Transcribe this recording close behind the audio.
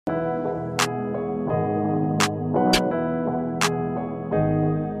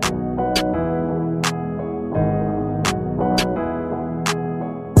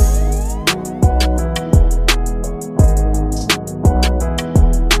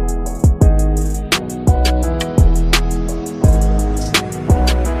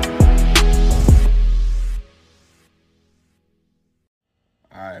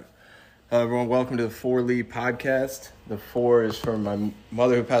Everyone, welcome to the 4 Lee podcast. The 4 is from my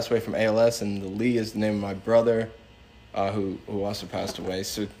mother who passed away from ALS, and the Lee is the name of my brother who also passed away.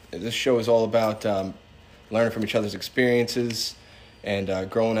 So this show is all about learning from each other's experiences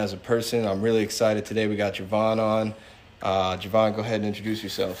and growing as a person. I'm really excited today. We got Javon on. Javon, go ahead and introduce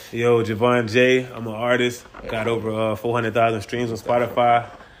yourself. Yo, Javon J. I'm an artist. Got over 400,000 streams on Spotify.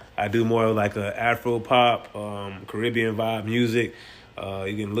 I do more like a Afro pop, Caribbean vibe music.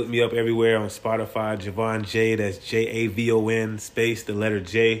 You can look me up everywhere on Spotify, Javon J. That's Javon space the letter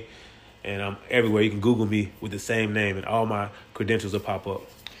J, and I'm everywhere. You can Google me with the same name, and all my credentials will pop up.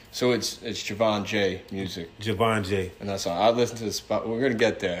 So it's Javon J music. Javon J. And that's all. I listen to the spot. We're gonna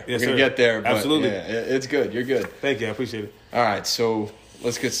get there. Yes, We're gonna sir. get there. But Absolutely. Yeah, it's good. You're good. Thank you. I appreciate it. All right. So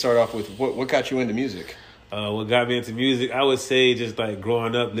let's get started off with what got you into music. What got me into music? I would say just like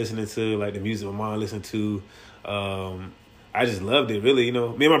growing up, listening to like the music my mom listened to. I just loved it, really. You know,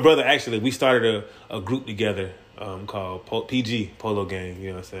 me and my brother, actually, we started a group together called PG, Polo Gang,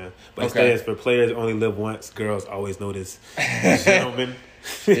 you know what I'm saying? But it stands for Players Only Live Once, Girls Always Notice. Gentlemen.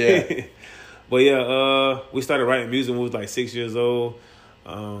 Yeah. But yeah, we started writing music when we was like 6 years old.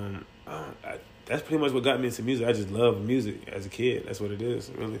 That's pretty much what got me into music. I just love music as a kid. That's what it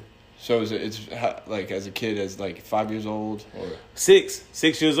is, really. So it's like as a kid, as like 5 years old or 6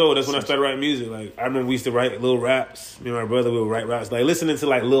 years old. That's when I started writing music. Like I remember we used to write little raps. Me and my brother, we would write raps. Like listening to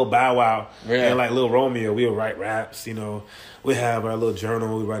like Lil Bow Wow and like Lil Romeo, we would write raps. You know, we have our little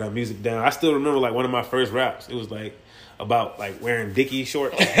journal. We write our music down. I still remember like one of my first raps. It was like about like wearing Dickie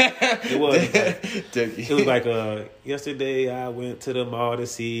shorts. It was like, Dickie. It was like yesterday I went to the mall to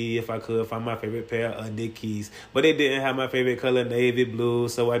see if I could find my favorite pair of Dickies, but they didn't have my favorite color, navy blue,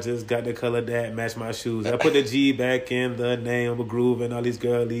 so I just got the color that matched my shoes. I put the G back in the name of a groove, and all these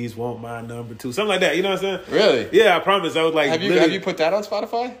girlies want my number 2, something like that. You know what I'm saying? Really? Yeah, I promise. I was like, have you put that on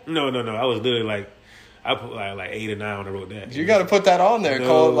Spotify? No. I was literally like, I put like 8 or 9 when I wrote that. You got to put that on there. No.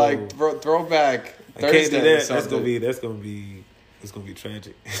 Call it like throwback Thursday. I can't do that. It's gonna be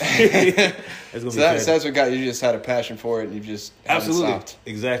tragic. That's what got you. You just had a passion for it, and you just haven't stopped.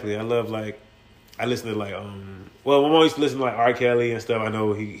 Exactly. I listen to like well, my mom used to listen to like R. Kelly and stuff. I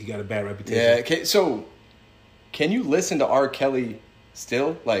know he got a bad reputation. Yeah. Okay, so can you listen to R. Kelly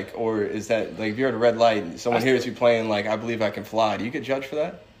still? Like, or is that like if you're at a red light and someone hears you playing like "I Believe I Can Fly"? Do you get judged for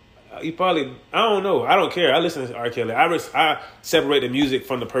that? You probably, I don't know. I don't care. I listen to R. Kelly. I separate the music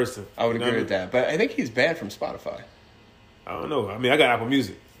from the person. I would agree with that, but I think he's banned from Spotify. I don't know. I mean, I got Apple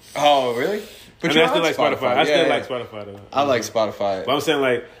Music. Oh, really? But I still like Spotify. I still like Spotify, though. I like Spotify. But I'm saying,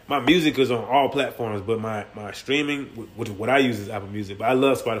 like, my music is on all platforms, but my streaming, what I use is Apple Music. But I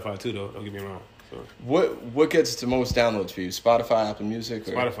love Spotify, too, though. Don't get me wrong. So. What gets the most downloads for you? Spotify, Apple Music?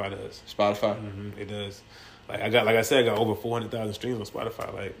 Or? Spotify does. Spotify? Mm-hmm, it does. Like I said, I got over 400,000 streams on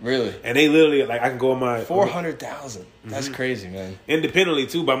Spotify. Like really, and they literally like I can go on my 400,000. That's crazy, man. Independently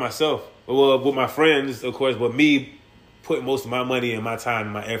too, by myself. Well, with my friends, of course, but me putting most of my money and my time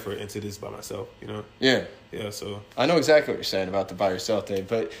and my effort into this by myself. You know? Yeah. So I know exactly what you're saying about the by yourself thing,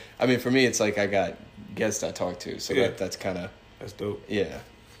 but I mean, for me, it's like I got guests I talk to, so that's kind of that's dope. Yeah.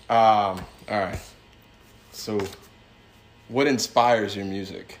 All right. So, what inspires your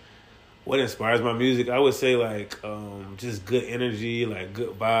music? What inspires my music? I would say like just good energy, like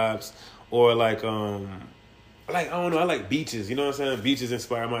good vibes, or like I don't know, I like beaches, you know what I'm saying? Beaches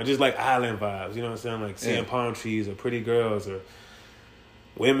inspire my just like island vibes, you know what I'm saying? Like seeing palm trees or pretty girls or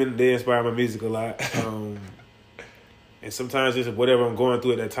women, they inspire my music a lot. And sometimes just whatever I'm going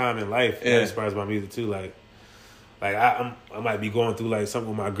through at that time in life, that inspires my music too. Like I might be going through like something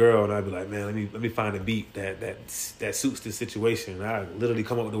with my girl, and I'd be like, man, let me find a beat that suits the situation. And I literally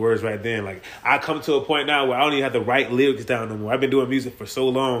come up with the words right then. Like I come to a point now where I don't even have to write lyrics down no more. I've been doing music for so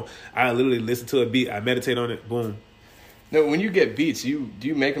long. I literally listen to a beat, I meditate on it, boom. No, when you get beats, do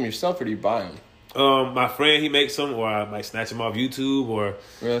you make them yourself or do you buy them? My friend, he makes them, or I might snatch them off YouTube, or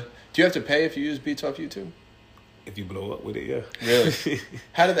really. Do you have to pay if you use beats off YouTube? If you blow up with it, yeah. Really?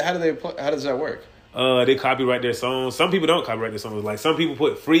 How does that work? They copyright their songs. Some people don't copyright their songs. Like some people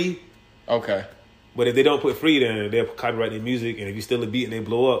put free. Okay. But if they don't put free, then they'll copyright their music. And if you steal a beat and they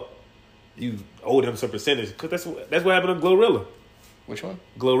blow up, you owe them some percentage. Cause that's what happened to Glorilla. Which one?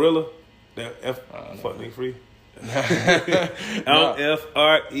 Glorilla. That fuck nigga free. No.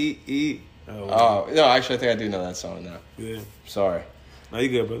 F-R-E-E. Oh no, actually I think I do know that song now. Yeah. Sorry. No, you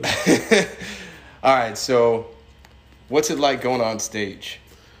good, brother. All right, so what's it like going on stage?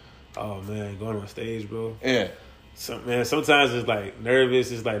 Oh man, going on stage, bro. Yeah. Sometimes it's like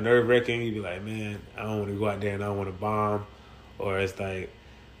nervous, it's like nerve-wracking. You be like, man, I don't want to go out there and I don't want to bomb. Or it's like,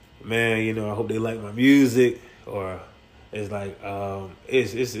 man, you know, I hope they like my music. Or It's like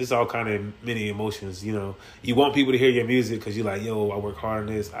it's all kind of many emotions. You know, you want people to hear your music because you're like, yo, I work hard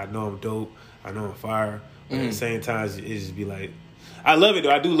on this. I know I'm dope. I know I'm fire. But at the same time, it just be like, I love it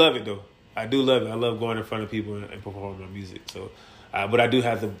though. I do love it though. I do love it. I love going in front of people and performing my music. So, but I do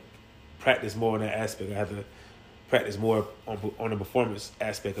have to practice more on that aspect. I have to practice more on the performance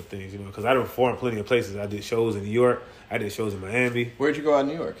aspect of things, you know, because I performed plenty of places. I did shows in New York. I did shows in Miami. Where'd you go out in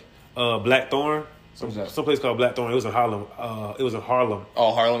New York? Blackthorn. What's that? Some place called Blackthorn. It was in Harlem. It was in Harlem.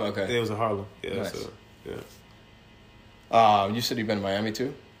 Oh, Harlem. Okay. It was in Harlem. Yeah. Nice. So, yeah. You said you've been to Miami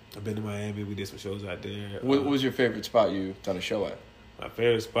too? I've been to Miami. We did some shows out there. What was your favorite spot you done a show at? My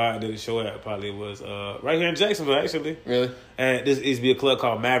favorite spot I did a show at probably was right here in Jacksonville, actually. Really? And this used to be a club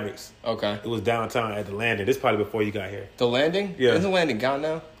called Mavericks. Okay. It was downtown at the Landing. This probably before you got here. The Landing? Yeah. Isn't the Landing gone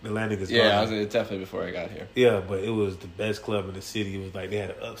now? The Landing is Yeah, gone. it's definitely before I got here. Yeah, but it was the best club in the city. It was like they had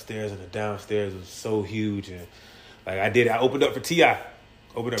an upstairs and a downstairs. It was so huge. And like I opened up for T.I.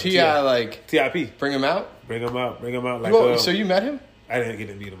 T.I. like... T.I.P. Bring him out? Bring him out. Like, So you met him? I didn't get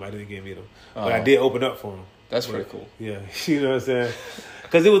to meet him. But I did open up for him. That's pretty cool. Yeah, you know what I'm saying?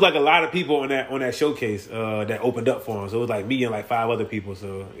 Because it was like a lot of people on that showcase that opened up for him. So it was like me and like 5 other people.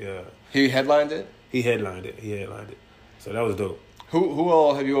 So yeah, He headlined it? he headlined it. So that was dope. Who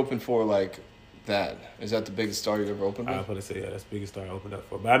all have you opened for like that? Is that the biggest star you've ever opened I with? was going to say, yeah, that's the biggest star I opened up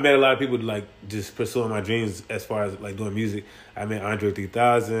for. But I met a lot of people like just pursuing my dreams as far as like doing music. I met Andre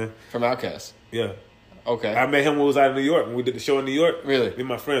 3000. From Outkast? Yeah. Okay. I met him when we was out in New York. When we did the show in New York. Really? Me and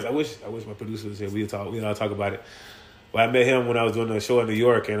my friends. I wish my producer was here. We'd all talk about it. But I met him when I was doing the show in New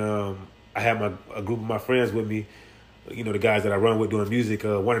York, and I had a group of my friends with me. You know, the guys that I run with doing music.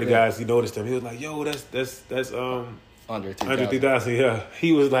 One of the guys, he noticed him. He was like, "Yo, that's Andre 3000. Andre 3000." Yeah,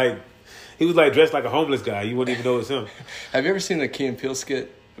 he was like dressed like a homeless guy. You wouldn't even know it's him. Have you ever seen the Key and Peele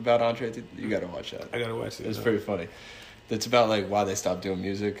skit about Andre? You got to watch that. I gotta watch it. It's pretty funny. It's about like why they stopped doing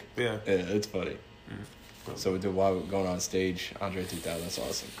music. Yeah, it's funny. So while we're going on stage, Andre 3000. That's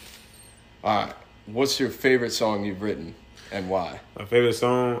awesome. All right. What's your favorite song you've written and why? My favorite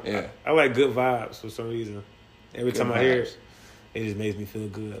song? Yeah. I like Good Vibes for some reason. Every Good time I hear Vibes. it just makes me feel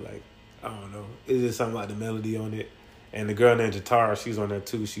good. Like, I don't know. It's just something about the melody on it. And the girl named Jatara, she's on there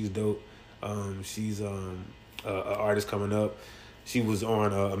too. She's dope. She's an artist coming up. She was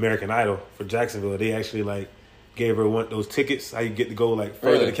on American Idol for Jacksonville. They actually like gave her those tickets, how you get to go like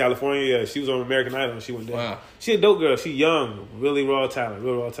further Really? to California. Yeah, she was on American Idol and she went there. Wow. She a dope girl. She young, really raw talent.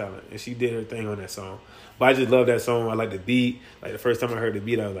 And she did her thing on that song. But I just love that song. I like the beat. Like the first time I heard the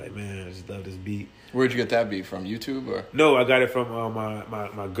beat, I was like, man, I just love this beat. Where'd you get that beat from? YouTube or? No, I got it from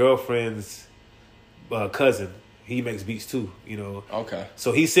my girlfriend's cousin. He makes beats too, you know. Okay.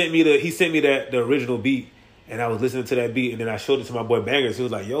 So he sent me the original beat. And I was listening to that beat, and then I showed it to my boy Bangers. He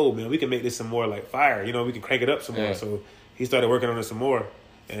was like, yo, man, we can make this some more like fire. You know, we can crank it up some more. So he started working on it some more,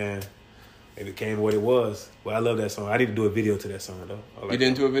 and it became what it was. But I love that song. I need to do a video to that song, though. You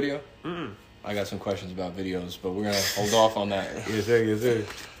didn't do a video? Mm-mm. I got some questions about videos, but we're going to hold off on that. Yes, sir.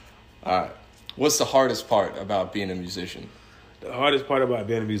 All right. What's the hardest part about being a musician? The hardest part about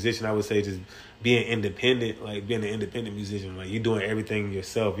being a musician, I would say, just being independent, like being an independent musician. Like, you're doing everything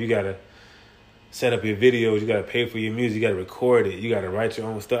yourself. You got to set up your videos, you gotta pay for your music, you gotta record it, you gotta write your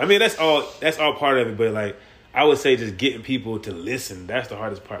own stuff. I mean, that's all part of it, but like I would say just getting people to listen, that's the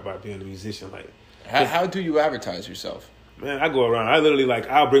hardest part about being a musician. Like how do you advertise yourself? Man, I go around, I literally like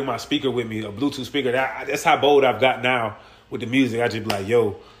I'll bring my speaker with me, a Bluetooth speaker. That's how bold I've got now with the music. I just be like,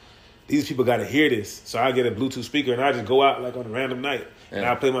 yo, these people gotta hear this. So I get a Bluetooth speaker and I just go out like on a random night and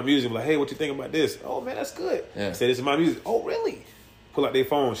I play my music, like, hey, what you think about this? Oh man, that's good. I say, this is my music. Oh really? Pull out their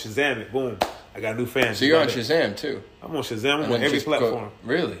phone, Shazam it, boom. I got new fans. So you're on Shazam too? I'm on Shazam. I'm on every platform.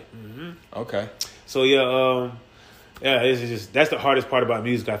 Really? Mm-hmm. Okay. So it's just that's the hardest part about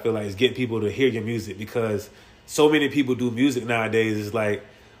music. I feel like is getting people to hear your music because so many people do music nowadays. It's like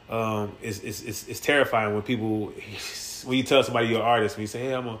it's terrifying when you tell somebody you're an artist. When you say,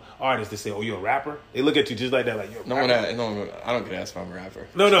 "Hey, I'm an artist," they say, "Oh, you're a rapper." They look at you just like that, like you're a rapper. No, I don't get asked if I'm a rapper.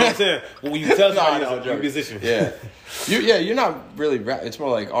 No, I'm saying when you tell somebody you're a musician, you're not really rap. It's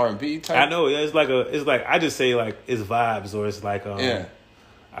more like R&B type. I know. Yeah, it's like I just say like it's vibes or it's like I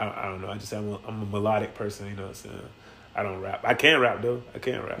don't know. I just say I'm a melodic person. You know what I'm saying? I don't rap. I can rap though. I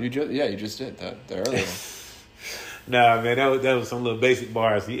can rap. You just did that the earlier one. Nah, man, that was some little basic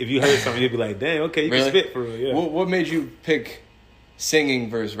bars. If you heard something, you'd be like, "Dang, okay, you can spit for real." Yeah. What made you pick singing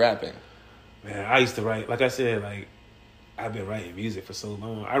versus rapping? Man, I used to write. Like I said, like I've been writing music for so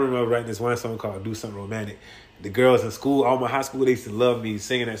long. I remember writing this one song called "Do Something Romantic." The girls in school, all my high school, they used to love me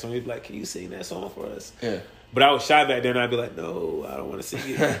singing that song. They'd be like, "Can you sing that song for us?" Yeah. But I was shy back then. I'd be like, no, I don't want to sing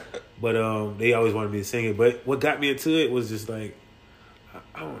it. But they always wanted me to sing it. But what got me into it was just like,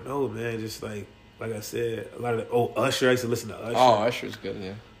 I don't know, man. Just like I said, a lot of Usher. I used to listen to Usher. Oh, Usher's good,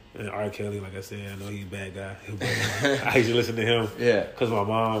 yeah. And R. Kelly, like I said, I know he's a bad guy. I used to listen to him. Yeah. Because of my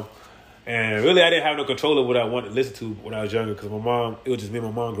mom. And really, I didn't have no control of what I wanted to listen to when I was younger. Because my mom, it was just me and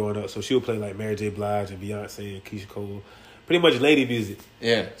my mom growing up. So she would play like Mary J. Blige and Beyonce and Keisha Cole. Pretty much lady music.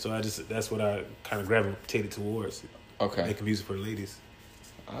 Yeah. So that's what I kind of gravitated towards. Okay. Making music for the ladies.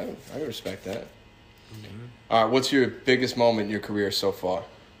 I respect that. Mm-hmm. All right, what's your biggest moment in your career so far?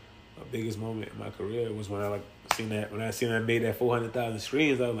 My biggest moment in my career was when I seen I made that 400,000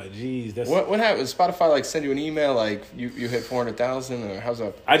 streams. I was like, geez, that's what happened? Spotify like send you an email like you hit 400,000 or how's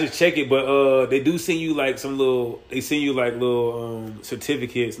that? I just check it, but they do send you like little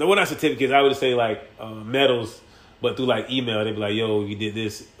certificates. No, well, not certificates. I would say like medals, but through like email. They'd be like, yo, you did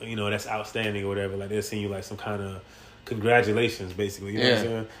this, that's outstanding or whatever. Like they'll send you like some kind of congratulations, basically. You know what I'm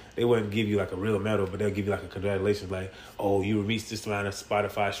saying? They wouldn't give you like a real medal, but they'll give you like a congratulations, like, oh, you reached this amount of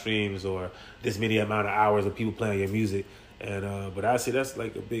Spotify streams or this many amount of hours of people playing your music. And but I say that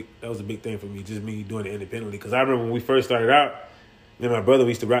was a big thing for me, just me doing it independently. Because I remember when we first started out, me and my brother,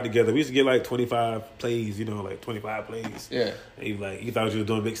 we used to rap together. We used to get like 25 plays, like 25 plays. Yeah. And he thought you was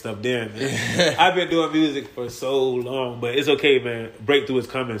doing big stuff then, man. I've been doing music for so long, but it's okay, man. Breakthrough is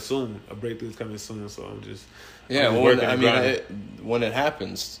coming soon. A breakthrough is coming soon, so I'm just... Yeah, when it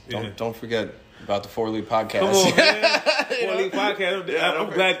happens, don't forget about the 4 Lead Podcast. Come on, man. 4 Lead Podcast. I'm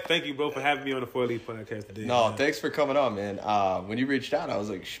glad. Thank you, bro, for having me on the 4 Lead Podcast today. No, man. Thanks for coming on, man. When you reached out, I was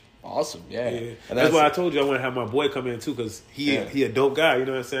like, awesome, yeah. And that's why I told you I want to have my boy come in too, because he a dope guy. You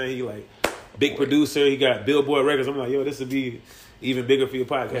know what I'm saying? He like big producer. He got Billboard records. I'm like, yo, this would be even bigger for your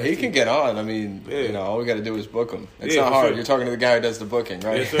podcast. Yeah, he can get on. I mean, all we got to do is book him. It's not hard. Sure. You're talking to the guy who does the booking,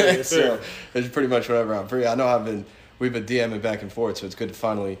 right? Yes, sir. Yes, sir. So it's pretty much whatever I'm free. I know we've been DMing back and forth, so it's good to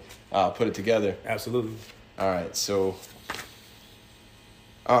finally put it together. Absolutely. All right, so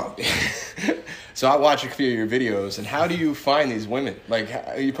so I watch a few of your videos, and how do you find these women? Like,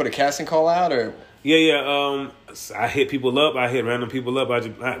 you put a casting call out, or? Yeah. I hit people up. I hit random people up.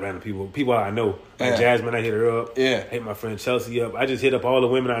 Not random people I know. Like Jasmine, I hit her up. Yeah. I hit my friend Chelsea up. I just hit up all the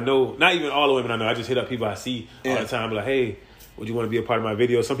women I know. Not even all the women I know. I just hit up people I see all the time. Like, hey, would you want to be a part of my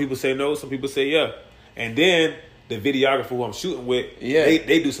video? Some people say no. Some people say yeah. And then the videographer who I'm shooting with,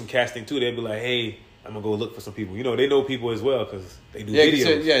 they do some casting too. They'll be like, hey, I'm gonna go look for some people. They know people as well because they do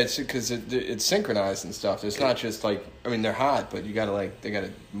videos. It's because it's synchronized and stuff. It's not just like, I mean, they're hot, but they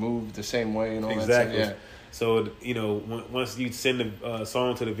gotta move the same way and all that stuff. Yeah. So once you send the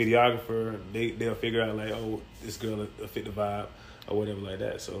song to the videographer, they'll figure out like, oh, this girl will fit the vibe or whatever like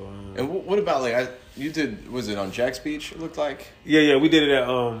that. So and what about like you did? Was it on Jack's Beach? It looked like. Yeah, we did it at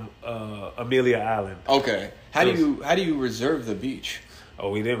Amelia Island. Okay. How do you reserve the beach? Oh,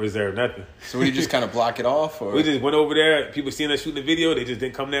 we didn't reserve nothing. So we just kind of block it off, or we just went over there. People seeing us shooting the video, they just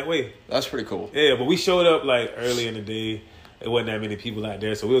didn't come that way. That's pretty cool. Yeah, but we showed up like early in the day. There wasn't that many people out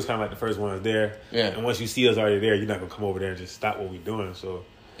there, so we was kind of like the first ones there. Yeah. And once you see us already there, you're not gonna come over there and just stop what we're doing. So,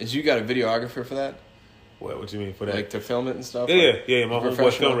 you got a videographer for that? What you mean for that? Like to film it and stuff? Yeah. My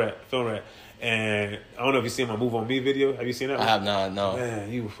homeboy film rat. And I don't know if you've seen my Move On Me video. Have you seen that one? I have not, no.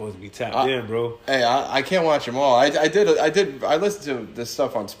 Man, you were supposed to be tapped in, bro. Hey, I can't watch them all. I listened to this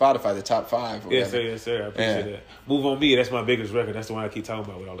stuff on Spotify, the top 5. Yes, sir. I appreciate that. Move On Me, that's my biggest record. That's the one I keep talking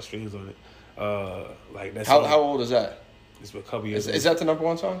about with all the streams on it. That's how old is that? It's a couple years. Is that the number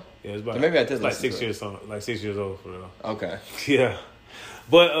 1 song? Yeah, it's about. Maybe I did. It's like 6 years song. Like 6 years old for real. Okay. Yeah,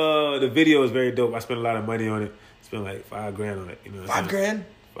 but the video is very dope. I spent a lot of money on it. Spent like $5,000 on it. You know, $5,000.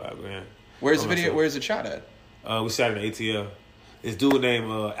 $5,000. Where's the video? Where's it shot at? We shot it in ATL. This dude named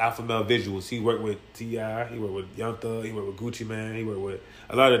Alpha Male Visuals. He worked with T.I. He worked with Young Thug. He worked with Gucci Mane. He worked with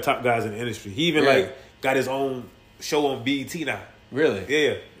a lot of the top guys in the industry. He even got his own show on BET now.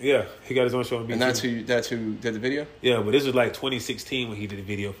 Really? Yeah. He got his own show on BET. And that's who did the video? Yeah, but this was like 2016 when he did the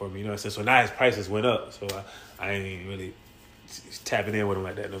video for me. You know what I'm saying? So now his prices went up. So I ain't really tapping in with him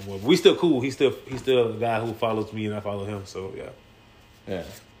like that no more. But we still cool. He's still a guy who follows me and I follow him. So yeah.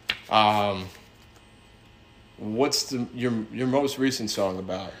 What's your most recent song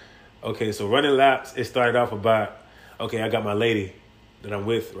about? Okay, so Running Laps, it started off about, I got my lady that I'm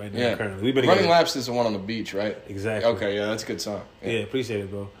with right now currently. We've been Running Laps is the one on the beach, right? Exactly. Okay, yeah, that's a good song. Yeah, appreciate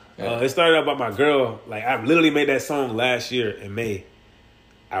it, bro. Yeah. It started out about my girl. Like, I literally made that song last year in May.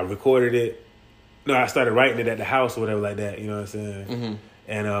 I recorded it. No, I started writing it at the house or whatever like that, you know what I'm saying? Mm-hmm.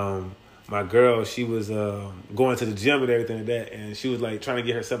 And my girl, she was going to the gym and everything like that, and she was like trying to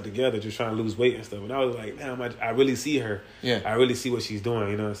get herself together, just trying to lose weight and stuff. And I was like, man, I really see her. Yeah. I really see what she's doing.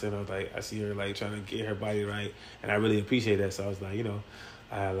 You know what I'm saying? I was like, I see her like trying to get her body right, and I really appreciate that. So I was like, you know,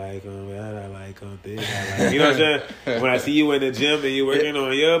 I like that. I like this. I like, you know what I'm saying? When I see you in the gym and you working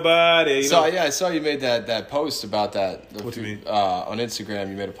on your body, you know. I saw you made that post about that. What you mean? On Instagram,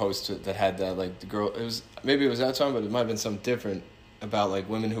 you made a post that had that like the girl. Maybe it was that song, but it might have been something different. About like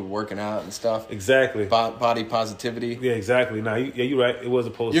women who were working out and stuff. Exactly. Body positivity. Yeah, exactly. Now, you're right. It was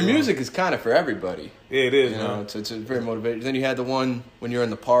a post. Your music is kind of for everybody. Yeah, it is. You know, it's very motivating. Then you had the one when you're in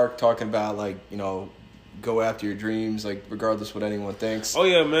the park talking about like, you know, go after your dreams, like regardless what anyone thinks. Oh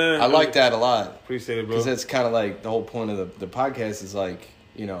yeah, man. I like that a lot. Appreciate it, bro. Because that's kind of like the whole point of the podcast is like,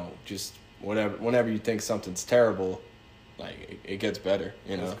 you know, just whenever you think something's terrible. Like it gets better,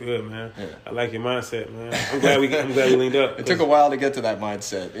 you know. That's good, man. Yeah. I like your mindset, man. I'm glad we linked up. It took a while to get to that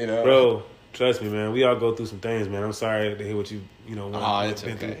mindset, you know. Bro, trust me, man. We all go through some things, man. I'm sorry to hear what you know. It's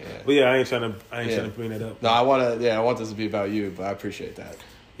okay. Yeah. But yeah, I ain't trying to bring that up. No, I want this to be about you, but I appreciate that.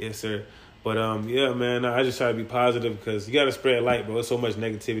 Yes, sir. But yeah, man. I just try to be positive because you got to spread light, bro. There's so much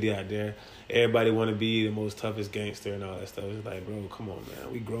negativity out there. Everybody want to be the most toughest gangster and all that stuff. It's like, bro, come on,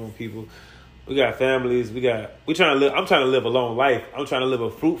 man. We grown people. We got families. We trying to live. I'm trying to live a long life. I'm trying to live a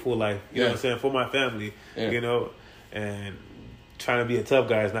fruitful life. You know what I'm saying? For my family. Yeah. You know, and trying to be a tough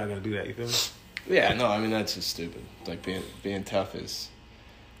guy is not gonna do that. You feel me? Yeah. No. I mean that's just stupid. Like being tough is.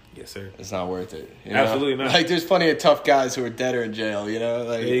 Yes, sir. It's not worth it. You Absolutely know? not. Like there's plenty of tough guys who are dead or in jail. You know.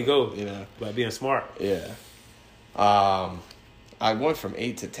 Like, there you go. You know. By being smart. Yeah. I went from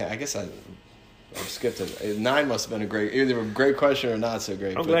 8 to 10. I guess I skipped it. 9 must have been either a great question or not so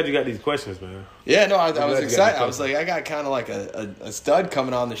great. I'm glad you got these questions, man. Yeah, no, I was excited. I was like, I got kind of like a stud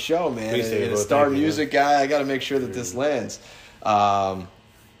coming on the show, man. A star music guy. I got to make sure that this lands.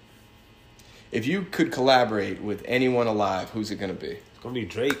 If you could collaborate with anyone alive, who's it going to be? It's going to be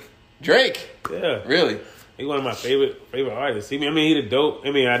Drake. Drake? Yeah. Really? He's one of my favorite artists. He the dope.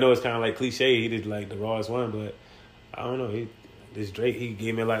 I mean, I know it's kind of like cliche. He did like the rawest one, but I don't know. This Drake, he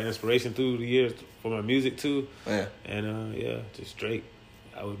gave me a lot of inspiration through the years for my music too. Yeah. And just Drake.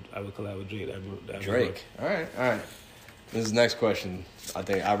 I would collab with Drake. That'd Drake. All right. This is the next question. I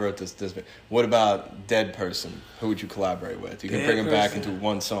think I wrote this. What about dead person? Who would you collaborate with? You can bring him back into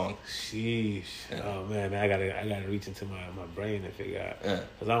one song. Sheesh. Yeah. Oh man, I gotta reach into my brain and figure out. Yeah.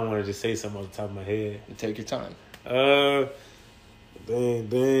 Cause I don't want to just say something off the top of my head. Take your time. Dang.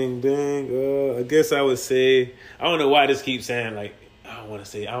 I guess I would say, I don't know why I just keep saying like I don't want to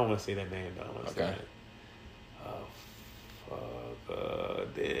say that name. I don't want to say that.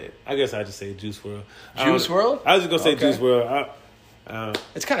 Dead. I guess I just say Juice WRLD. Juice WRLD? I was just gonna say Juice WRLD.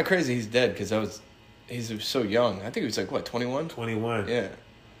 It's kind of crazy he's dead because he's so young. I think he was like what 21. 21. Yeah,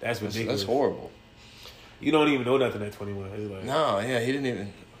 that's ridiculous. That's horrible. You don't even know nothing at 21. It's like, no, yeah, he didn't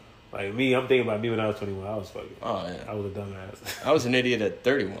even. Like me, I'm thinking about me when I was 21. I was fucking. Oh yeah. I was a dumbass. I was an idiot at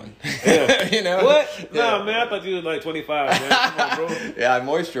 31. Yeah. You know what? Yeah. Nah, man. I thought you was like 25. Man, come on, bro. Yeah, I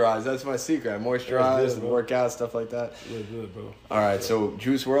moisturize. That's my secret. I moisturize and work out, stuff like that. You look good, bro. All right, so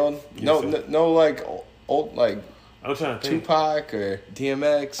Juice WRLD. Yes, No, like old like. I'm trying to think. Tupac or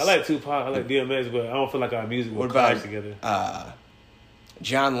DMX. I like Tupac. I like DMX, but I don't feel like our music will clash together.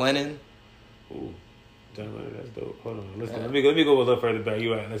 John Lennon. Ooh. John Lennon, that's dope. Hold on, let's go. Let me go a little further back.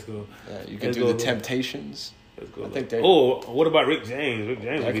 You're right. Let's go. Yeah, you can do the Temptations. Let's go. I think they. Oh, what about Rick James? Rick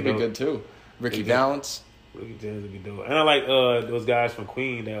James that could be good too. Ricky Valance. Ricky James would be dope. And I like those guys from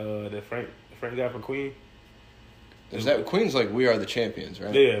Queen. The Frank guy from Queen. Is that Queen's like We Are the Champions,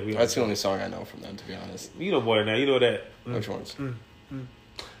 right? Yeah, that's the only song I know from them, to be honest. You know more than that. You know that. Which ones?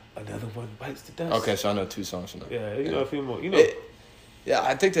 Another one bites the dust. Okay, so I know 2 songs from them. Yeah, you know a few more. You know. Yeah,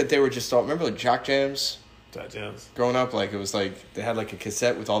 I think that they were just all. Remember like Jock Jams? Jock Jams. Growing up, like it was like they had like a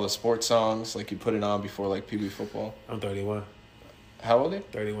cassette with all the sports songs. Like you put it on before like Pee Wee football. I'm 31. How old are you?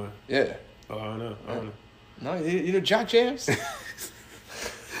 31. Yeah. Oh, I don't know. No, you know Jock Jams?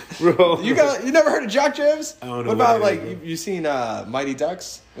 Bro, you never heard of Jock Jams? I don't know. What about like you seen Mighty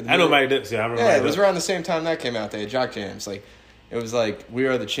Ducks? I know Mighty Ducks. Yeah, I remember. Yeah, it was around the same time that came out. They had Jock Jams. Like it was like We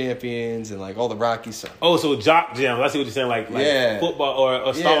Are the Champions and like all the Rocky songs. Oh, so Jock Jams. I see what you're saying. Like football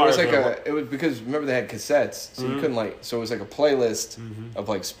or Star. Yeah, it was like it was because remember they had cassettes, so you couldn't like. So it was like a playlist of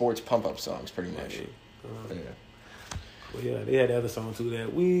like sports pump up songs, pretty much. Yeah. Well, yeah, they had the other song too.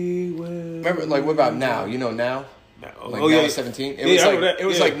 That we will. Remember, like what about Now? You know Now. Like Now 17. It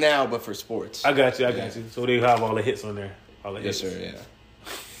was like Now, but for sports. I got you. So they have all the hits on there. All the hits. Yes, sir.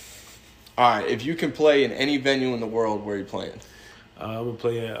 Yeah. All right. If you can play in any venue in the world, where are you playing? I would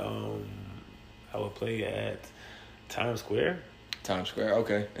play at. I would play at Times Square. Times Square.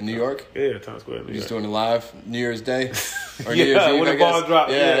 Okay. In New York? Yeah, Times Square. You're just doing it live New Year's Day? Or Yeah, New Year's Eve, when the I ball guess?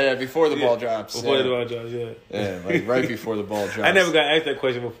 drops, Yeah, before the ball drops. Before the ball drops, yeah. Yeah, like right before the ball drops. I never got asked that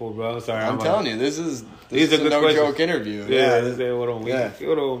question before, bro. I'm sorry. I'm telling you, this is a good no questions. joke interview. Yeah, this ain't what on,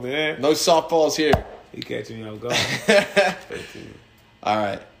 What on, man? No softballs here. You catching me off guard. All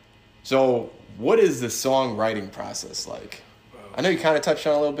right. So, what is the songwriting process like? I know you kind of touched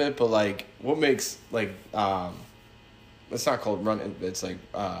on it a little bit, but like, what makes like it's not called Run. It's like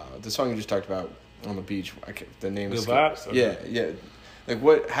the song you just talked about on the beach. The name is Good Vibes. Okay. Yeah. Like,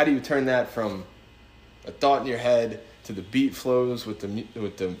 what? How do you turn that from a thought in your head to the beat flows with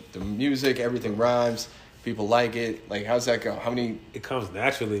the music? Everything rhymes. People like it. Like, how's that go? How many? It comes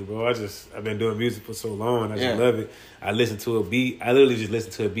naturally, bro. I've been doing music for so long. I just Yeah. love it. I listen to a beat. I literally just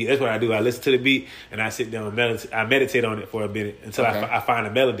listen to a beat. That's what I do. I listen to the beat and I sit down and meditate. I meditate on it for a minute until I find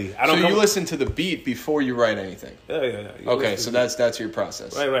a melody. So you listen to the beat before you write anything. Yeah. Okay, so that's your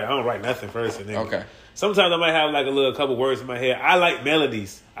process. Right. I don't write nothing first. And then Okay. Sometimes I might have like a couple words in my head. I like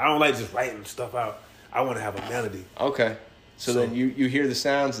melodies. I don't like just writing stuff out. I want to have a melody. Okay. So then you hear the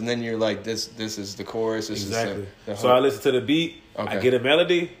sounds and then you're like, this is the chorus. This Exactly. is the So I listen to the beat. Okay. I get a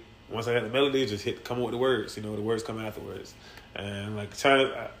melody. Once I got the melody, just come up with the words. The words come afterwards. And like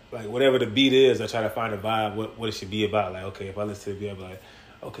whatever the beat is, I try to find a vibe. What it should be about. Like, okay, if I listen to the beat, I'm like,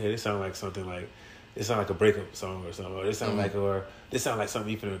 okay, this sounds like something like. It sounds like a breakup song or something. Or this sounds like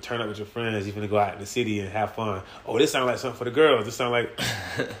something you finna turn up with your friends. You finna go out in the city and have fun. Oh, this sounds like something for the girls. This sounds like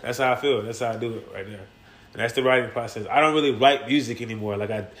that's how I feel. That's how I do it right there. And that's the writing process. I don't really write music anymore. Like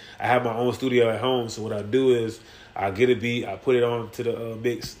I have my own studio at home. So what I do is I get a beat, I put it on to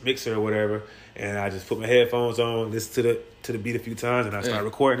the mixer or whatever, and I just put my headphones on, listen to the beat a few times, and I start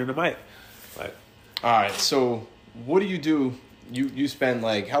recording in the mic. Like, all right. So what do? You spend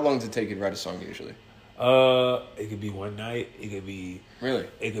like how long does it take you to write a song usually? It could be one night. It could be really.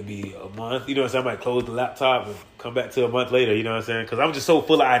 It could be a month. You know what I'm saying? I might close the laptop and come back to a month later. You know what I'm saying? Because I'm just so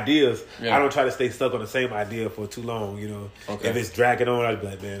full of ideas. Yeah. I don't try to stay stuck on the same idea for too long. Okay. If it's dragging on, I'd be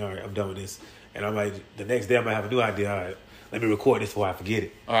like, man, all right, I'm done with this. And I might the next day I might have a new idea. All right, let me record this before I forget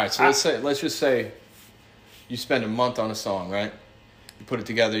it. All right. So let's just say you spend a month on a song, right? You put it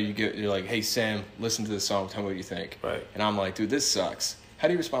together. You're like, hey Sam, listen to this song. Tell me what you think. Right. And I'm like, dude, this sucks. How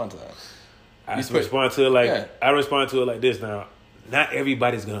do you respond to that? I respond to it like this now. Not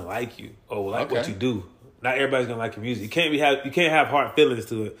everybody's gonna like you or like what you do. Not everybody's gonna like your music. You can't have hard feelings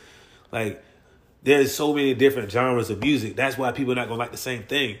to it. Like there's so many different genres of music. That's why people are not gonna like the same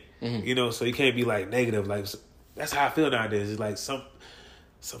thing. Mm-hmm. So you can't be like negative. Like that's how I feel nowadays. It's like some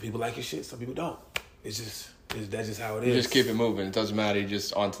people like your shit, some people don't. That's just how it is. You just keep it moving. It doesn't matter. You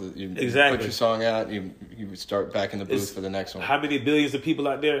just Exactly. Put your song out. You start back in the booth for the next one. How many billions of people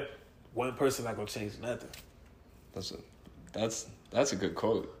out there? One person not gonna change nothing. That's a good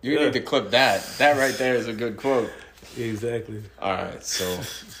quote. You need to clip that. That right there is a good quote. Exactly. All right, so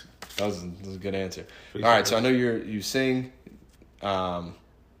that was a good answer. All right, so I know you sing.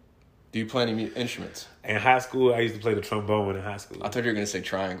 Do you play any instruments? In high school, I used to play the trombone in high school. I thought you were gonna say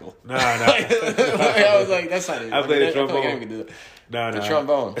triangle. No. I was like, that's not it. I played the trombone. I can do that. No. The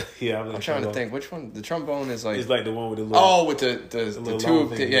trombone. Yeah, I'm trying to think. Which one? The trombone is like. It's like the one with the little. Oh, with the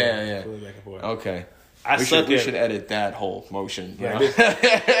tube. Yeah. Okay. We should edit that whole motion. Yeah.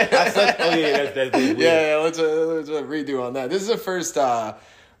 That's yeah. Let's redo on that. This is the first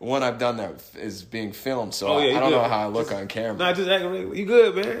one I've done that is being filmed, so I don't know how I look on camera. Nah, just act regular. You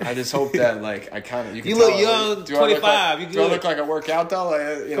good, man. I just hope that like I kind of you look young, 25. You good? Do I look like I work out though?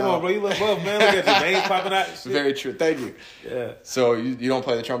 Like, Come on, bro. You look buff, man. Look at your veins popping out. Shit. Very true. Thank you. Yeah. So you don't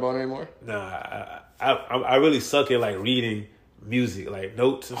play the trombone anymore? Nah, I really suck at like reading music, like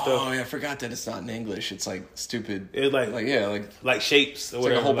notes and stuff. Oh yeah, I forgot that it's not in English. It's like stupid. It's like shapes. Or it's whatever.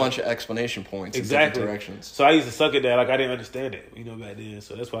 Like a whole bunch of explanation points. Exactly. In different directions. So I used to suck at that. Like I didn't understand it, back then.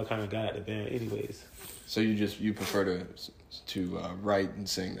 So that's why I kind of got out of the band, anyways. So you prefer to write and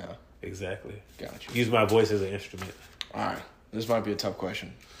sing now? Exactly. Gotcha. Use my voice as an instrument. All right. This might be a tough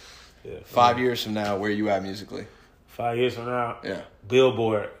question. Yeah. 5 years from now, where are you at musically? 5 years from now. Yeah.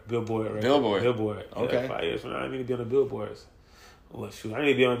 Billboard. Billboard. Okay. Yeah, 5 years from now, I need to be on the billboards. Well, shoot, I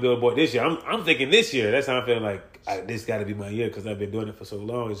need to be on the billboard this year. I'm thinking this year. That's how I'm feeling like this got to be my year because I've been doing it for so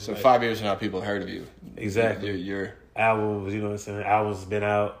long. So 5 years from now, people heard of you. Exactly. Your albums, you know what I'm saying? Albums has been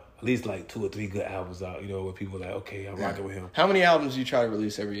out. At least like 2 or 3 good albums out, where people are like, okay, I'm rocking with him. How many albums do you try to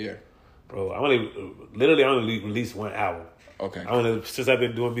release every year? Bro, I only release one album. Okay. Since I've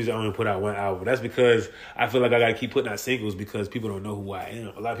been doing music, I only put out one album. That's because I feel like I got to keep putting out singles because people don't know who I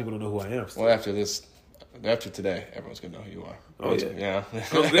am. A lot of people don't know who I am. Well, after today, everyone's going to know who you are. Oh, yeah.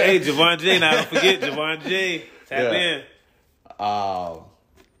 Hey, Javon J. Now, don't forget Javon J. Tap in.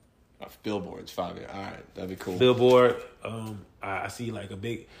 Billboards, 5 years. All right, that'd be cool. Billboard. I see like a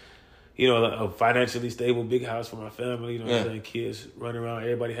big, a financially stable big house for my family. What I'm saying? Kids running around,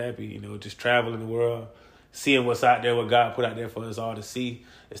 everybody happy. Just traveling the world, seeing what's out there, what God put out there for us all to see,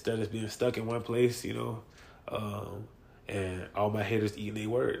 instead of being stuck in one place. And all my haters eating their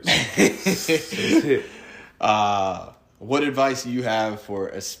words. What advice do you have for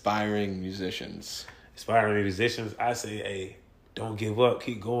aspiring musicians? Aspiring musicians, I say, hey, don't give up,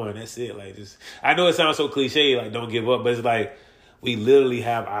 keep going. That's it. Like, just, I know it sounds so cliche, like don't give up, but it's like we literally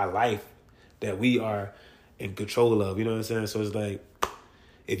have our life that we are in control of. You know what I'm saying? So it's like,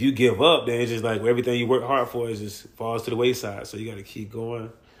 if you give up, then it's just like everything you work hard for is just falls to the wayside. So you got to keep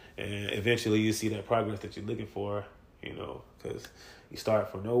going, and eventually you see that progress that you're looking for. Because you start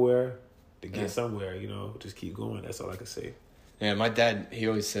from nowhere to get somewhere. Just keep going. That's all I can say. Yeah, my dad, he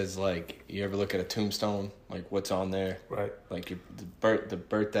always says, like, you ever look at a tombstone, like what's on there? Right. Like the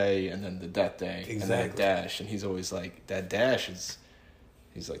birthday and then the death day. Exactly. And then a dash. And he's always like, that dash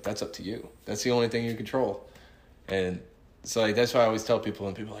he's like, that's up to you. That's the only thing you control. And so, like, that's why I always tell people,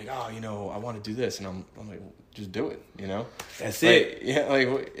 and people are like, oh, I want to do this. And I'm like, just do it, That's like, it. Yeah,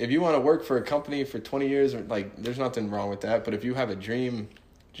 like, if you want to work for a company for 20 years, or like, there's nothing wrong with that. But if you have a dream,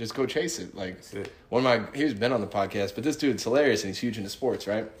 just go chase it. Like, he's been on the podcast, but this dude's hilarious and he's huge into sports,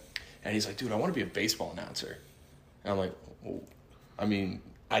 right? And he's like, dude, I want to be a baseball announcer. And I'm like, well, I mean,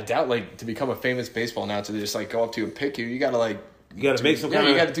 I doubt, like, to become a famous baseball announcer, they just, like, go up to you and pick you. You got to, like, you got to make some kind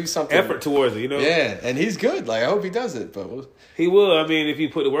you got to do something. Effort towards it, Yeah, and he's good. Like, I hope he does it, but he will. I mean, if you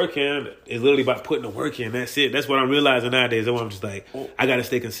put the work in, it's literally about putting the work in. That's it. That's what I'm realizing nowadays. I'm just like, I got to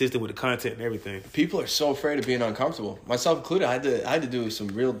stay consistent with the content and everything. People are so afraid of being uncomfortable, myself included. I had to do some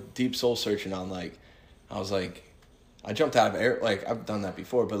real deep soul searching on, like, I was like, I jumped out of air. Like, I've done that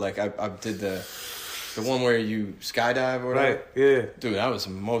before, but like, I did the one where you skydive or whatever. Right. Yeah. Dude, I was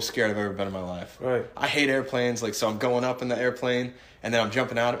the most scared I've ever been in my life. Right. I hate airplanes. Like, so I'm going up in the airplane. And then I'm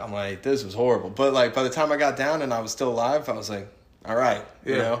jumping out. I'm like, this was horrible. But, like, by the time I got down and I was still alive, I was like, all right.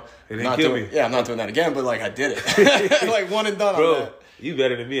 It didn't not kill doing, me. Yeah, I'm not doing that again. But, like, I did it. Like, one and done Bro, on that. You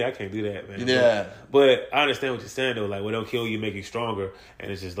better than me. I can't do that, man. Yeah. But I understand what you're saying, though. Like, what don't kill you make you stronger.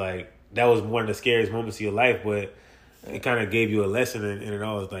 And it's just like, that was one of the scariest moments of your life. But it kind of gave you a lesson. And it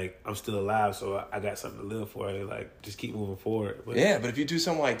all was like, I'm still alive. So I got something to live for. Like, just keep moving forward. But if you do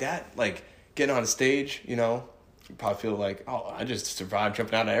something like that, like, getting on a stage, you probably feel like, oh, I just survived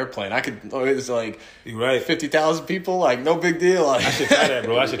jumping out of an airplane. I could, it's like, you're right. 50,000 people, like, no big deal. I should try that,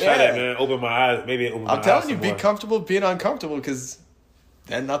 bro. I should try that, man. Open my eyes. Maybe open my eyes. I'm telling you, be comfortable being uncomfortable, because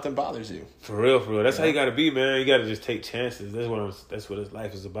then nothing bothers you. For real. That's how you got to be, man. You got to just take chances. That's what his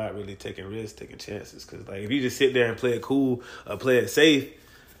life is about, really, taking risks, taking chances. Because, like, if you just sit there and play it cool or play it safe,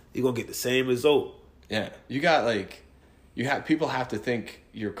 you're going to get the same result. Yeah. You got, like, people have to think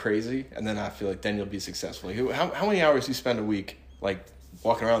you're crazy, and then I feel like then you'll be successful. Like, how many hours do you spend a week, like,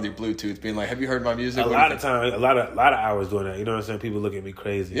 walking around with your Bluetooth, being like, have you heard my music? A lot of time, a lot of hours doing that. You know what I'm saying? People look at me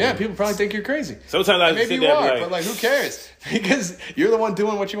crazy. Yeah, people probably think you're crazy. Sometimes I maybe sit you there are, and but, like, who cares? Because you're the one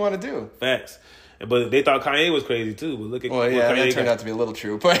doing what you want to do. Facts. But they thought Kanye was crazy too. But look at Kanye that turned out to be a little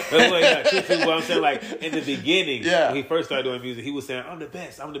true. But true. But I'm saying, like, in the beginning, when he first started doing music, he was saying, I'm the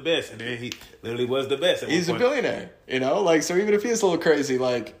best, and then he literally was the best. He's a billionaire, like, so even if he is a little crazy,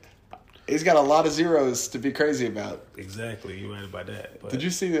 like, he's got a lot of zeros to be crazy about. Exactly, you're right about that. But did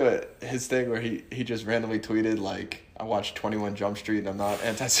you see his thing where he just randomly tweeted, like, I watched 21 Jump Street and I'm not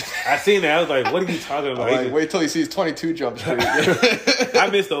anti-Semitic? I seen that. I was like, what are you talking about? Like, wait till he sees 22 Jump Street. I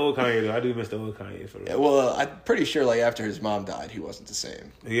miss the old Kanye, though. I do miss the old Kanye, for real. Yeah, well, I'm pretty sure, like, after his mom died, he wasn't the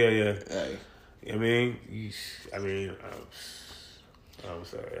same. Yeah. I mean, I'm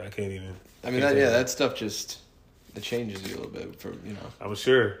sorry. I can't even. I mean, that stuff just, it changes you a little bit from, I'm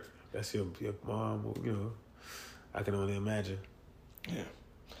sure. That's your mom, I can only imagine. Yeah.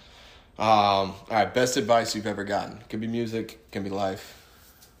 All right, best advice you've ever gotten. Could be music, can be life.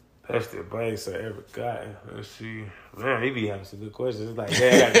 Best advice I ever gotten. Let's see. Man, he be having some good questions. It's like,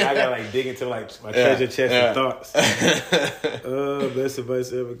 I gotta like dig into like my treasure chest of thoughts. Best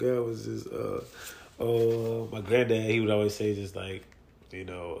advice I ever got was just my granddad, he would always say just like,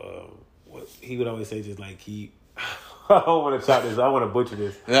 what he would always say just like keep I don't want to chop this. I want to butcher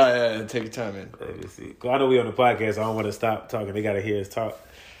this. Yeah, take your time, man. Let me see. I know we on the podcast, so I don't want to stop talking. They got to hear us talk.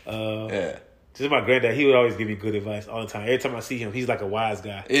 Just my granddad, he would always give me good advice all the time. Every time I see him, he's like a wise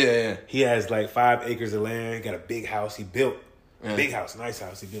guy. Yeah. He has like 5 acres of land. He got a big house he built. Big house, nice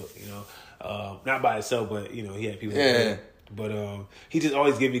house he built, Not by himself, but, he had people. Yeah. But he just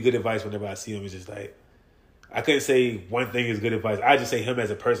always give me good advice whenever I see him. It's just like, I couldn't say one thing is good advice. I just say him as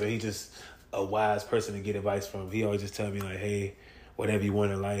a person. He just a wise person to get advice from. He always just tell me like, hey, whatever you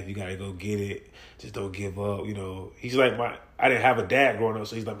want in life, you gotta go get it. Just don't give up. You know, he's like I didn't have a dad growing up,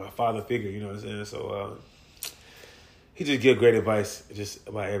 so he's like my father figure. You know what I'm saying? So he just give great advice just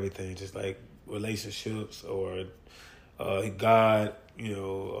about everything, just like relationships or God. You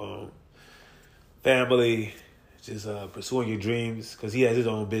know, family. Just pursuing your dreams, because he has his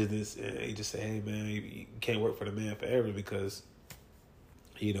own business, and he just say, hey man, you can't work for the man forever, because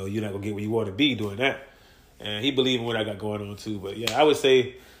you know you're not gonna get where you want to be doing that. And he believed in what I got going on too. But yeah, I would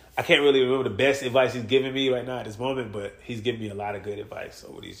say I can't really remember the best advice he's giving me right now at this moment, but he's given me a lot of good advice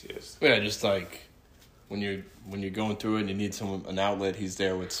over these years. Yeah, just like when you're going through it and you need an outlet, he's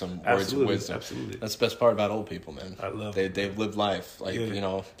there with some words of wisdom. Absolutely. That's the best part about old people, man. I love they've lived life. Like, you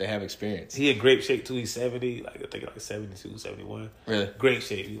know, they have experience. He in great shape too. He's 70, like I think like 72, 71. Really? Great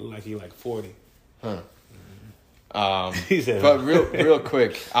shape. He look like he's like 40. Huh. Said, but real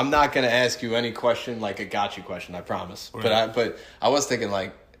quick, I'm not gonna ask you any question like a gotcha question, I promise. Right. But I was thinking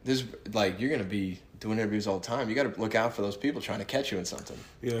like this, like you're gonna be doing interviews all the time. You got to look out for those people trying to catch you in something.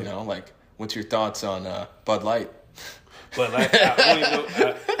 Yeah. You know, like what's your thoughts on Bud Light? Bud Light, I only know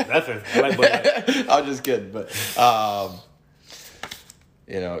nothing. I like Bud Light. I'm just kidding, but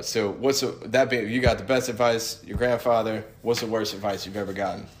you know. So that being, you got the best advice. Your grandfather. What's the worst advice you've ever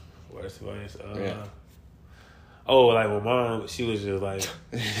gotten? Worst advice. Yeah. Oh, like my mom, she was just like,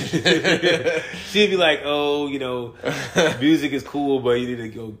 she'd be like, oh, you know, music is cool, but you need to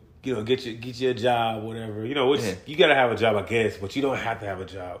go, you know, get you a job, whatever. You know, which you gotta have a job, I guess, but you don't have to have a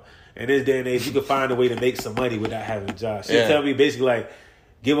job. In this day and age, you can find a way to make some money without having a job. She'd tell me basically like,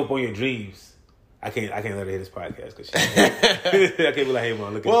 give up on your dreams. I can't let her hear this podcast because I can't be like, hey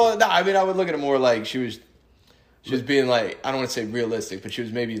mom, look at Well, no, I mean, I would look at it more like she was being like, I don't want to say realistic, but she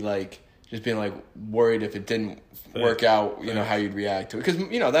was maybe like just being like worried if it didn't work out, you know, how you'd react to it. Because,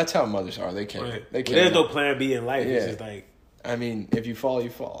 you know, that's how mothers are. They can't. Right. They can't. There's no plan B in life. It's just like. I mean, if you fall, you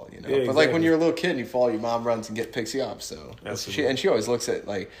fall, you know. Yeah, but like when you're a little kid and you fall, your mom runs and picks you up. So she always looks at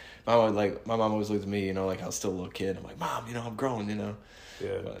like my mom always looks at me, you know, like I was still a little kid. I'm like, Mom, you know, I'm growing, you know.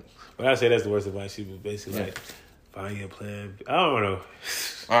 Yeah. But I say that's the worst advice. She was basically like, find your plan. I don't know.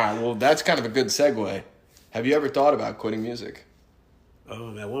 All right. Well, that's kind of a good segue. Have you ever thought about quitting music? At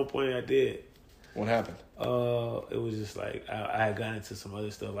one point I did. What happened? It was just like I had gotten into some other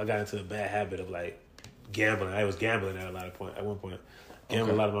stuff. I got into a bad habit of like gambling. I was gambling at one point.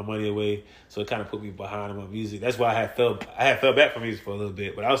 Gambling a lot of my money away, so it kind of put me behind on my music. That's why I had fell back from music for a little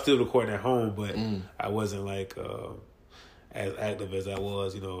bit, but I was still recording at home. But I wasn't like as active as I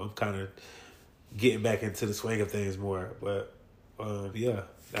was. You know, I'm kind of getting back into the swing of things more. But yeah,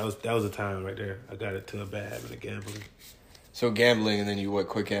 that was the time right there. I got into a bad habit of gambling. So gambling, and then you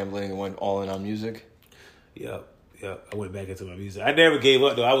quit gambling and went all in on music? Yep. I went back into my music. I never gave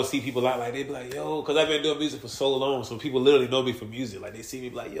up, though. I would see people they'd be like, yo, because I've been doing music for so long, so people literally know me from music. Like, they see me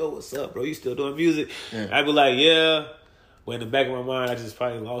be like, yo, what's up, bro? You still doing music? Yeah. I'd be like, yeah. But in the back of my mind, I just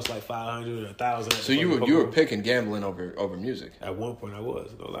probably lost like 500 or 1,000. So you were picking gambling over music? At one point, I was,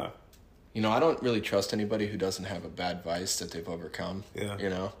 no lie. You know, I don't really trust anybody who doesn't have a bad vice that they've overcome. Yeah. You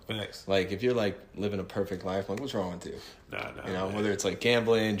know? Thanks. Like, if you're, like, living a perfect life, like, what's wrong with you? Nah. You know, man. Whether it's, like,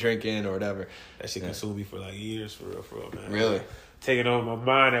 gambling, drinking, or whatever. That shit consumed me for, like, years, for real, man. Really? Taking over my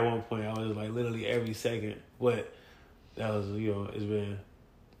mind at one point. I was, like, literally every second. But that was, you know, it's been,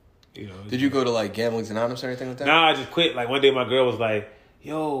 you know. Did you go to, like, Gambling's Anonymous or anything like that? Nah, I just quit. Like, one day my girl was like,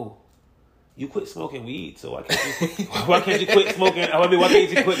 yo, you quit smoking weed, so why can't you quit smoking? I mean, why can't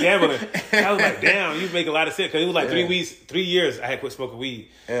you quit gambling? I was like, damn, you make a lot of sense. Because it was like 3 years I had quit smoking weed.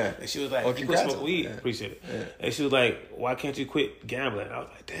 Yeah. And she was like, you quit smoking weed? Yeah. Appreciate it. Yeah. And she was like, why can't you quit gambling? And I was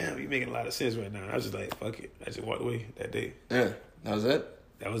like, damn, you making a lot of sense right now. And I was just like, fuck it. I just walked away that day. Yeah. That was it?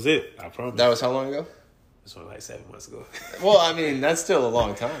 That was it. I promise. That was how long ago? This was like 7 months ago. Well, I mean, that's still a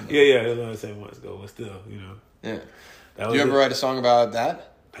long time. Though. Yeah, it was only 7 months ago, but still, you know. Yeah. Do you ever write a song about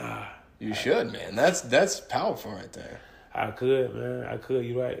that? You should, man. That's powerful right there. I could, man.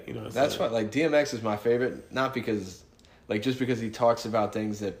 You're right. You know. That's why, like, DMX is my favorite. Not because, like, just because he talks about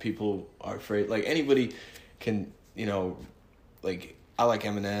things that people are afraid. Like, anybody can, you know, like, I like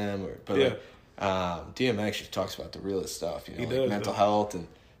Eminem, but DMX just talks about the realest stuff. You know, like mental health and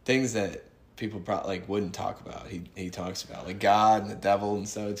things that people probably like wouldn't talk about. He talks about like God and the devil and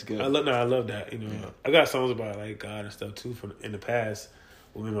stuff. It's good. I love that. You know, I got songs about like God and stuff too from in the past.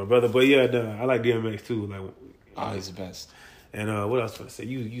 With me and my brother, but I like DMX too. Like, he's the best. And what else was I say?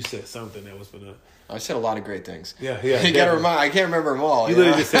 You said something that was gonna. I said a lot of great things. Yeah. You gotta remind. I can't remember them all. You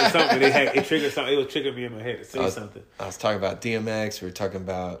literally just said something. It triggered something. It was triggering me in my head to say something. I was talking about DMX. We were talking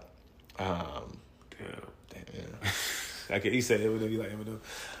about. Like you said Eminem, you like Eminem.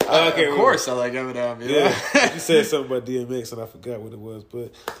 Okay, of course I like Eminem. Yeah, you said something about DMX and I forgot what it was,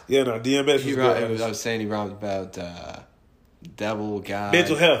 but yeah, no, DMX was good. I was saying he rhymed about devil, God,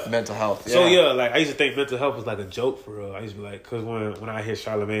 mental health. Yeah. So yeah, like I used to think mental health was like a joke for real. I used to be like, because when I hear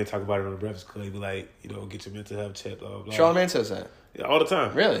Charlamagne talk about it on the Breakfast Club, he'd be like, get your mental health checked. Blah, blah, blah. Charlamagne says that. Yeah, all the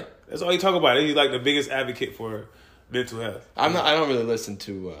time. Really? That's all he talk about. He's like the biggest advocate for mental health. I don't really listen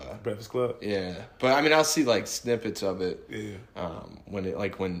to Breakfast Club. Yeah, but I mean, I'll see like snippets of it. Yeah. When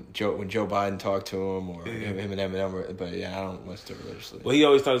Joe Biden talked to him or him and Eminem. But yeah, I don't listen to it religiously. Well, he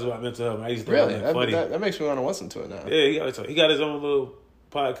always talks about mental health. I used to really think funny. That makes me want to listen to it now. Yeah, he always talk. He got his own little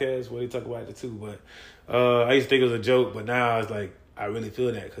podcast where he talk about it too. But I used to think it was a joke, but now it's like I really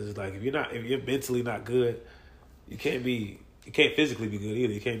feel that because it's like if you're mentally not good, you can't physically be good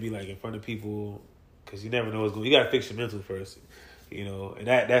either. You can't be like in front of people because you never know what's going. You got to fix your mental first, and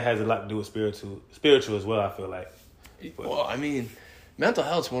that has a lot to do with spiritual as well. I feel like. But, well, I mean, mental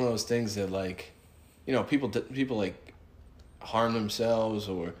health's one of those things that like, people like harm themselves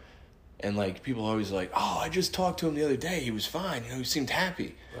and like people always like, oh, I just talked to him the other day. He was fine. He seemed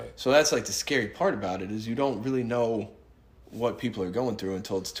happy. Right. So that's like the scary part about it is you don't really know what people are going through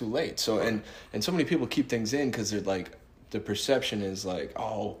until it's too late. So and so many people keep things in because they're like the perception is like,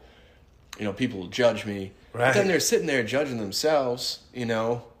 oh, people will judge me. Right. But then they're sitting there judging themselves,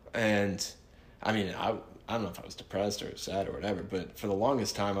 and I mean, I don't know if I was depressed or sad or whatever, but for the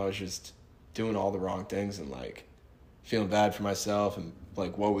longest time I was just doing all the wrong things and like feeling bad for myself and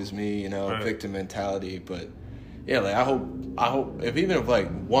like woe is me, right. Victim mentality. But yeah, like I hope if like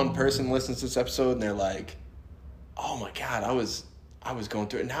one person listens to this episode and they're like, oh my God, I was going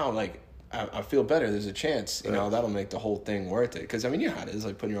through it. Now like I feel better. There's a chance, that'll make the whole thing worth it. Because I mean, you know how it is,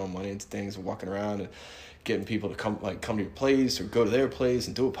 like putting your own money into things and walking around and getting people to come to your place or go to their place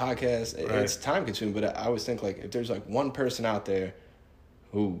and do a podcast. Right. It's time consuming, but I always think like if there's like one person out there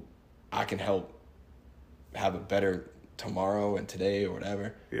who I can help have a better tomorrow and today or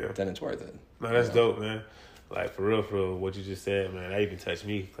whatever, then it's worth it. No, that's dope, man. Like for real, what you just said, man, that even touched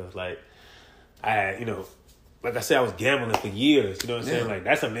me because like like I said, I was gambling for years. You know what I'm saying? Like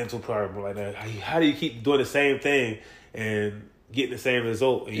that's a mental problem. Like that. How do you keep doing the same thing and getting the same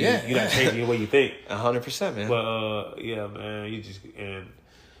result? And you're not changing the way you think. 100%, man. But yeah, man, and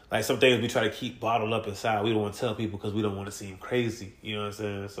like some things we try to keep bottled up inside. We don't want to tell people because we don't want to seem crazy. You know what I'm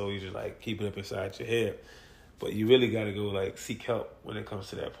saying? So you just like keep it up inside your head. But you really got to go like seek help when it comes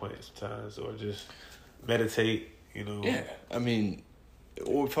to that point sometimes, or just meditate. Yeah, I mean,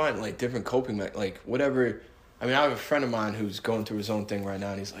 we'll find like different coping like whatever. I mean, I have a friend of mine who's going through his own thing right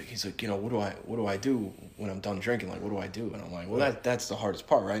now, and he's like, what do I do when I'm done drinking? Like, what do I do? And I'm like, well, that's the hardest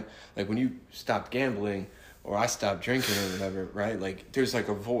part, right? Like when you stop gambling or I stop drinking or whatever, right? Like there's like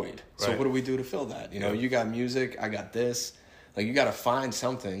a void. Right. So what do we do to fill that? You got music, I got this. Like you got to find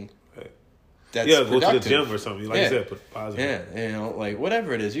something. That's go to the gym or something. Like you said, put positive. Yeah, like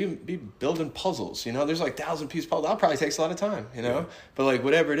whatever it is, you can be building puzzles. There's like 1,000-piece puzzles. That probably takes a lot of time. But like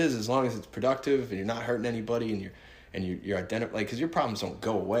whatever it is, as long as it's productive and you're not hurting anybody and you're identifying, like because your problems don't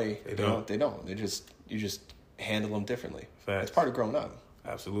go away. They don't. You just handle them differently. Facts. It's part of growing up.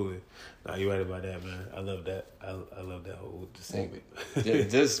 Absolutely. No, you're right about that, man. I love that. I love that whole segment.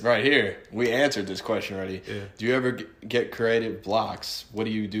 This right here, we answered this question already. Yeah. Do you ever get creative blocks? What do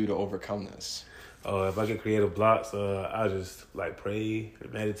you do to overcome this? If I get creative blocks, I just like pray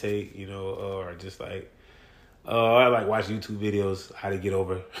and meditate, or just like I like watch YouTube videos how to get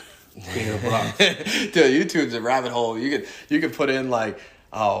over creative blocks. Dude, YouTube's a rabbit hole. You could put in like,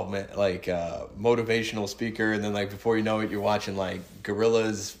 oh man, like motivational speaker, and then like before you know it, you're watching like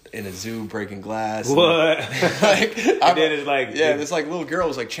gorillas in a zoo breaking glass. What? And then it's like this like little girl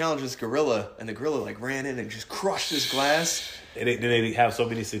was like challenged this gorilla, and the gorilla like ran in and just crushed this glass. And then they have so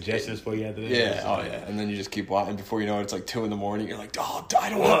many suggestions for you after that. Yeah, and then you just keep watching. Before you know it, it's like 2 a.m. You're like, oh, I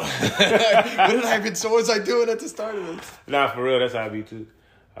don't know. What was I doing at the start of this? Nah, for real, that's how I be too.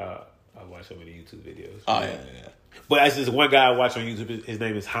 I watch so many YouTube videos. Oh yeah. But that's just one guy I watch on YouTube. His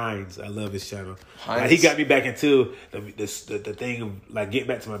name is Hines. I love his channel. Hines? Like, he got me back into the thing of like getting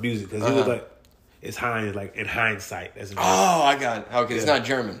back to my music because he was like, it's Hines, like in hindsight. That's I got it. Okay, it's not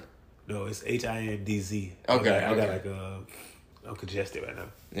German. No, it's Hindz. Okay, I got like I'm congested right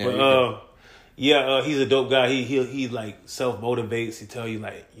now. But he's a dope guy. He like self motivates. He tell you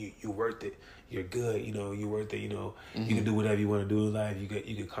like you're worth it. You're good. You're worth it. You can do whatever you want to do in life. You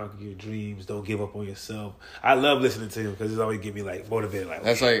can conquer your dreams. Don't give up on yourself. I love listening to him because it's always get me like motivated. Like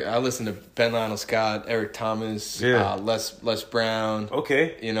that's like I listen to Ben Lionel Scott, Eric Thomas, Les Brown.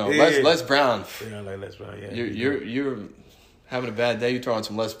 Okay, Les Brown. Yeah, I like Les Brown. Yeah, you're having a bad day, you throw on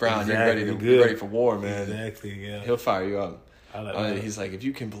some Les Brown, Exactly, you're ready for war, man. Exactly, yeah. He'll fire you up. He's like, if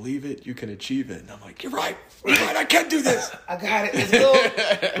you can believe it, you can achieve it. And I'm like, you're right. I can do this. I got it. Let's go.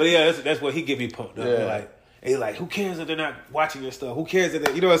 But yeah, that's what he get me pumped up. Yeah. He's like, who cares if they're not watching your stuff? Who cares if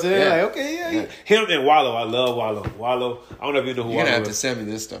they, you know what I'm saying? Yeah. Like, okay, yeah. Him and Wallow, I love Wallow. Wallow, I don't know if you know who Wallow is. You're going to have to send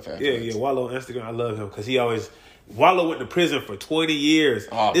me this stuff after. Yeah, Wallow on Instagram, I love him because Wallow went to prison for 20 years.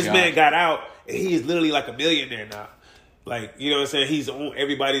 Oh, this man got out and he is literally like a millionaire now. Like, you know what I'm saying? He's on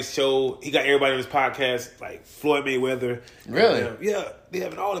everybody's show. He got everybody on his podcast, like Floyd Mayweather. Really? Yeah. They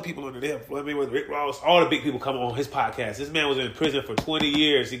having all the people on there. They have Floyd Mayweather, Rick Ross, all the big people come on his podcast. This man was in prison for 20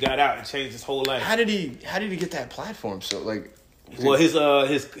 years. He got out and changed his whole life. How did he get that platform? So, like... Well,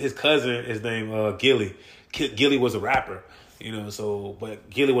 his cousin, his name Gilly. Gilly was a rapper, you know, so...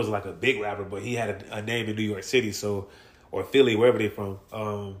 But Gilly wasn't like a big rapper, but he had a name in New York City, so... Or Philly, wherever they from.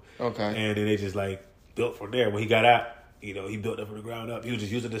 Okay. And then they just, like, built from there. When he got out... You know, he built up from the ground up. He was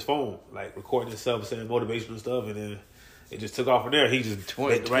just using his phone, like recording himself, saying motivational stuff, and then it just took off from there. He just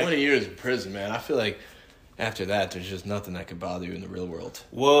 20 years in prison, man. I feel like after that, there's just nothing that could bother you in the real world.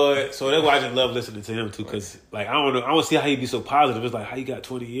 Well, so that's why I just love listening to him too, because like I don't see how he'd be so positive. It's like how you got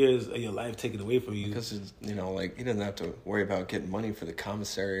 20 years of your life taken away from you. Because you know, like he doesn't have to worry about getting money for the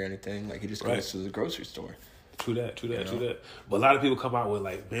commissary or anything. Like he just goes to the grocery store. True that. But a lot of people come out with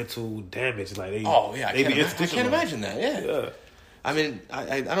like mental damage, like they. Oh yeah, I can't imagine that. Yeah. I mean,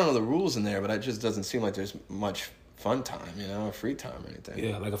 I don't know the rules in there, but it just doesn't seem like there's much fun time, you know, or free time or anything.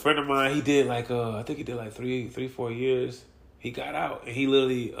 Yeah, like a friend of mine, he did like I think he did like 3-4 years. He got out, and he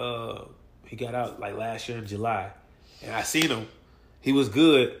literally he got out like last year in July, and I seen him. He was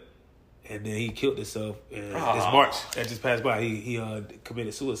good. And then he killed himself in this March that just passed by. He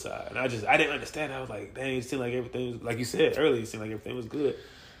committed suicide, and I didn't understand. I was like, dang, it seemed like everything was, like you said earlier. It seemed like everything was good,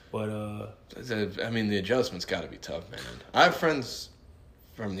 but I mean, the adjustment's got to be tough, man. I have friends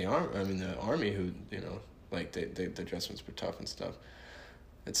from the army who, you know, like the adjustments were tough and stuff.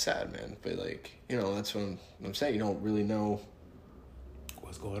 It's sad, man, but like, you know, that's what I'm saying. You don't really know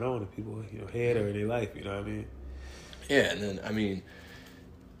what's going on in people's head or in their life. You know what I mean? Yeah, and then I mean.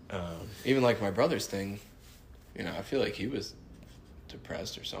 Even like my brother's thing, you know, I feel like he was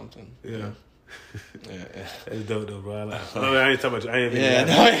depressed or something. Yeah. You know? yeah. That's dope though, bro. I ain't talking about you. I ain't even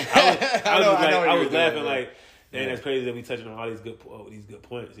I was laughing like, man, that's crazy that we touching on all these good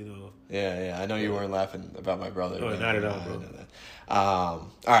points, you know. Yeah. I know you weren't laughing about my brother. No, not at all, bro. All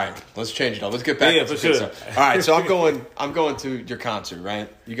right, let's change it up. Let's get back to for sure. All right, so I'm going to your concert, right?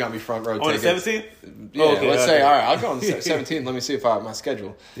 You got me front row tickets. On the 17th? Yeah, let's say, all right, I'll go on the 17th. Let me see if I have my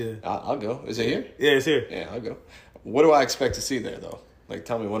schedule. Yeah. I'll go. Is it here? Yeah, it's here. Yeah, I'll go. What do I expect to see there, though? Like,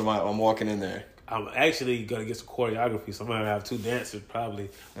 tell me, I'm walking in there. I'm actually going to get some choreography, so I'm going to have 2 dancers probably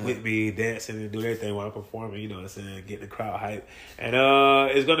with me dancing and doing everything while I'm performing, you know what I'm saying, getting the crowd hype. And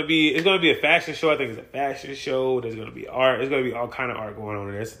it's going to be a fashion show. I think it's a fashion show. There's going to be art. There's going to be all kind of art going on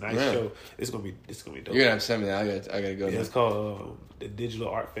there. It's a nice show. It's going to be dope. You're going to have to send me that. I got to go there. It's called the Digital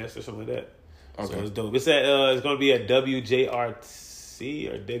Art Fest or something like that. Okay. So it's dope. It's going to be at WJRT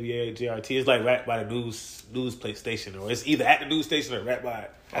or WJRT. It's like right by the news place station, or it's either at the news station or right by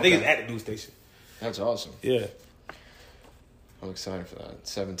it. I think it's at the news station. That's awesome. Yeah. I'm excited for that.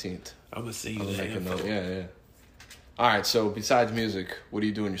 17th. I'm going to see you make there. a note. Yeah. All right, so besides music, what do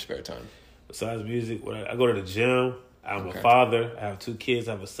you do in your spare time? Besides music, I go to the gym. I'm a father. I have 2 kids.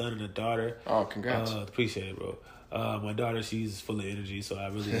 I have a son and a daughter. Oh, congrats. Appreciate it, bro. My daughter, she's full of energy, so I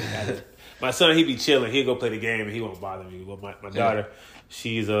really got it. My son, he be chilling. He'll go play the game, and he won't bother me. But my daughter,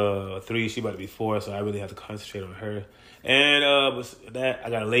 she's 3. She about to be 4, so I really have to concentrate on her. And that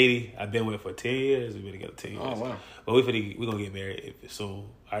I got a lady I've been with for 10 years. We've been together 10 years. Oh, wow. But we're going to get married soon.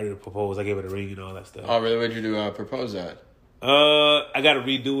 I already proposed. I gave her the ring and all that stuff. Oh, really? What'd you do propose at? I got to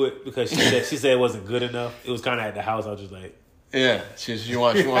redo it because she said it wasn't good enough. It was kind of at the house. I was just like... Yeah, she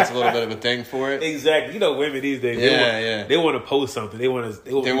wants a little bit of a thing for it. Exactly. You know, women these days. They want to post something. They want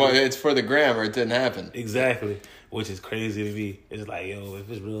it's for the gram, or it didn't happen. Exactly. Which is crazy to me. It's like, yo, if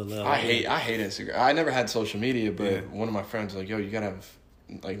it's real love. I hate Instagram. I never had social media, but one of my friends was like, yo, you gotta have,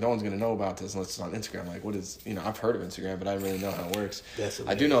 like, no one's gonna know about this unless it's on Instagram. Like, what is, I've heard of Instagram, but I didn't really know how it works.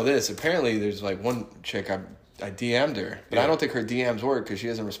 I do know this. Apparently, there's like one chick I DM'd her, but I don't think her DMs work because she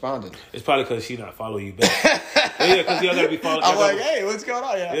hasn't responded. It's probably because she not following you back. Because y'all gotta be following. I'm like, hey, what's going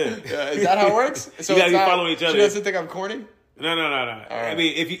on? Yeah. Is that how it works? So you gotta be following each other. She doesn't think I'm corny. No. Right. I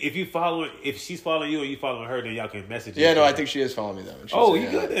mean, if she's following you and you following her, then y'all can message. Yeah, no, I think she is following me though. Oh, you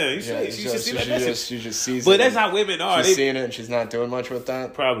good then? You should see that message. She just sees it. But that's how women are. She's seeing it and she's not doing much with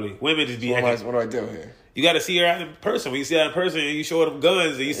that. Probably women just be. So what do I do here? You got to see her out in person. When you see her in person and you show her them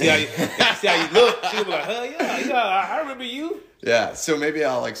guns and you see how you look, she'll be like, "Hell yeah, I remember you." Yeah, so maybe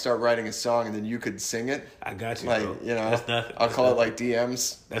I'll like start writing a song and then you could sing it. I got you, like, bro. You know, that's nothing. I'll call it like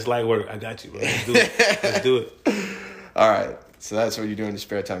DMs. That's light work. I got you, bro. Let's do it. Let's do it. All right. So that's what you do in your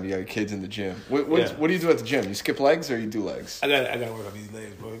spare time. You got your kids in the gym. What do you do at the gym? You skip legs or you do legs? I got to work on these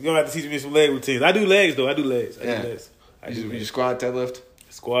legs, bro. You're going to have to teach me some leg routines. I do legs, though. I do legs. You squat, deadlift?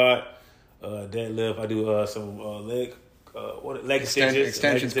 Squat, deadlift. I do some leg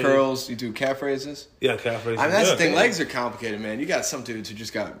extensions, curls. You do calf raises? Yeah, calf raises. I mean, that's the thing. Legs are complicated, man. You got some dudes who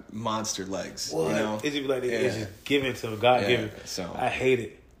just got monster legs. What? You know? It's just like it's just given to them, God given. So I hate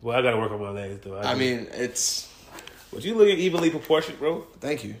it. Well, I got to work on my legs, though. I mean, it's... But you look evenly proportioned, bro.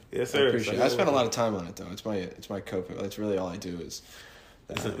 Thank you. Yes, sir. I appreciate it. I spend a lot of time on it, though. It's my coping. That's really all I do is...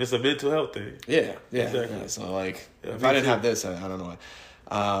 It's a mental health thing. Yeah. Exactly. Yeah. So, like, if I didn't have this, I don't know.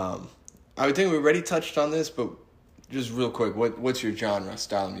 I would think we already touched on this, but just real quick, what's your genre,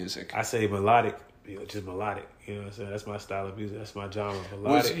 style of music? I say melodic. Just melodic. You know what I'm saying? That's my style of music. That's my genre.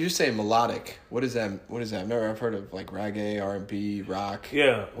 Melodic. You say melodic. What is that? I've heard of like reggae, R&B, rock.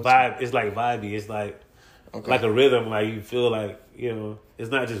 Yeah, vibe. It's like vibey. It's like like a rhythm. Like you feel like, you know, it's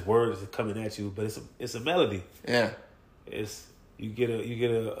not just words coming at you, but it's a melody. Yeah. You get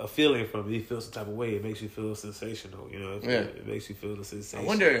a feeling from it. You feel some type of way. It makes you feel sensational. You know. It makes you feel the sensation. I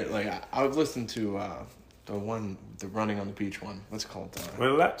wonder. Like I've listened to the running on the beach one. What's it called?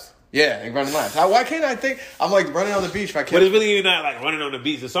 Running laps. Yeah, and running laps. Why can't I think? I'm like running on the beach. If I can't. But it's really not like running on the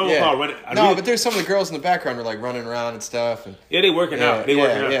beach. The song called running. But there's some of the girls in the background are like running around and stuff. And, they working out. They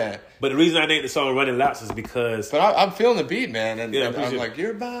working out. Yeah. But the reason I named the song "Running Laps" is because. But I'm feeling the beat, man, and I'm like,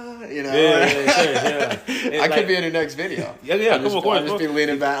 you're by, you know. Yeah. I could be in your next video. I'll just be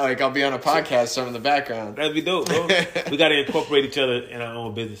leaning back, like I'll be on a podcast, some in the background. That'd be dope, bro. We got to incorporate each other in our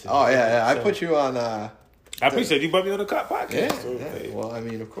own businesses. Oh yeah. I put you on. I appreciate you brought me on the podcast. Yeah. Well, I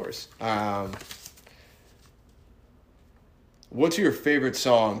mean, of course. What's your favorite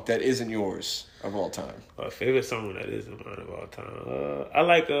song that isn't yours of all time? Favorite song that isn't mine of all time? I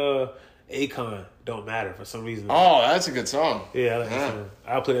like Akon, Don't Matter, for some reason. Oh, that's a good song. Yeah, I like that song.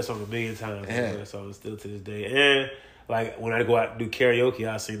 I'll play that song a million times. I play that song still to this day. And like when I go out and do karaoke,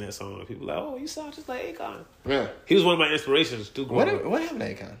 I'll sing that song. People are like, oh, you sound just like Akon. Yeah. He was one of my inspirations too. What happened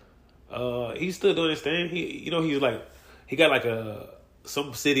to Akon? He's still doing his thing. He got like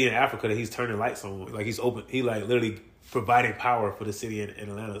some city in Africa that he's turning lights on. Like he's open. He like literally providing power for the city in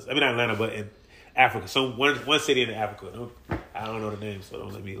Atlanta. I mean not Atlanta, but in Africa. So one city in Africa. I don't know the name, so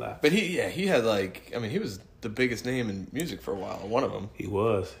don't let me lie. But he had like, I mean, he was the biggest name in music for a while. One of them. He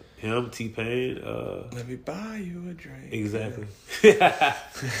was. Him, T-Pain. Let me buy you a drink. Exactly.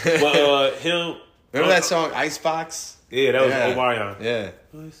 But him. Remember that song Icebox? Yeah, that was Omarion. Yeah.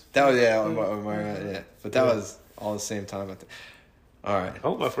 That was Omarion. Yeah. But that was all the same time. I think. All right. I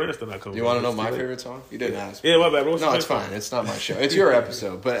hope my friends still not coming. You want to know my favorite song? You didn't ask me. Yeah, my bad, bro. No, it's fine. It's not my show. It's your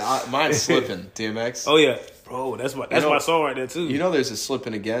episode. But mine's Slippin', DMX. Oh, yeah. Bro, that's my song right there, too. You know there's a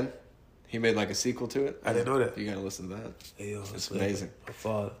Slippin' Again? He made like a sequel to it. I didn't know that. You got to listen to that. Hey, it's amazing. My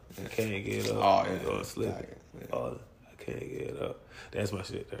father. I can't get up. Oh, yeah. Slippin'. Father. I can't get up. That's my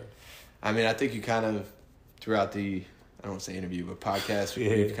shit there. I mean, I think you kind of, throughout the, I don't want to say interview, but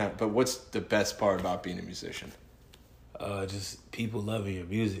podcast, but what's the best part about being a musician? Just people loving your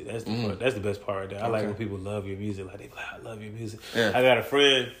music. That's the part. That's the best part. There. I like when people love your music. Like they like, I love your music. Yeah. I got a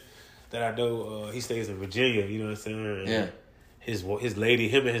friend that I know. He stays in Virginia. You know what I'm saying? Yeah. Him and his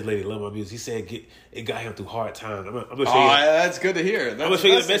lady love my music. He said it got him through hard times. I'm gonna show you. That's good to hear. I'm gonna show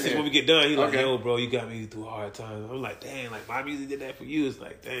you the message when we get done. He's like, yo, bro, you got me through hard times. I'm like, dang, like my music did that for you. It's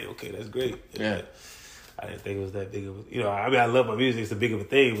like, dang, okay, that's great. Yeah. Like, I didn't think it was that big of a, I mean, I love my music. It's a big of a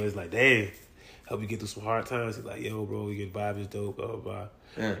thing, but it's like, dang, help you get through some hard times. He's like, yo, bro, your vibe is dope, blah, blah, blah.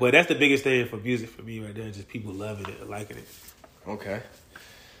 Yeah. But that's the biggest thing for music for me right there, just people loving it and liking it. Okay.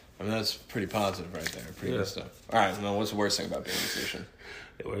 I mean, that's pretty positive right there. Pretty good stuff. All right, now what's the worst thing about being a musician?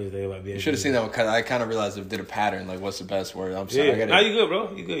 The worst thing about being a musician. You should have seen that one. I kind of realized it did a pattern. Like, what's the best word? I'm sorry. Yeah. You good,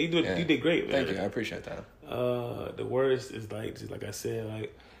 bro. You good. You did great, man. Thank you. I appreciate that. The worst is like, just like I said,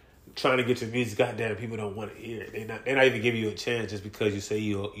 like, trying to get your music, goddamn, people don't want to hear it. They're not even giving you a chance just because you say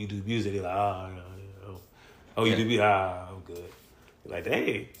you do music. They're like, you do music? I'm good. You're like,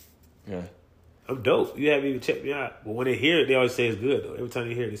 dang. Yeah. I'm dope. You haven't even checked me out. But when they hear it, they always say it's good, though. Every time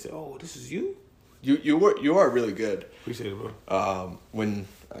they hear it, they say, oh, this is you? You are really good. Appreciate it, bro. When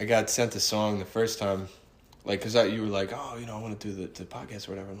I got sent the song the first time, Like, because you were like, oh, I want to do the podcast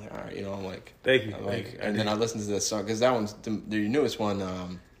or whatever. I'm like, all right, I'm like, thank you. And then I listened to that song because that one's the newest one.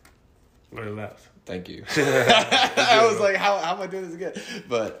 Running laps. Thank you. I was like, how am I doing this again?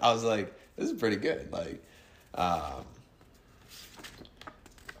 But I was like, this is pretty good. Like, all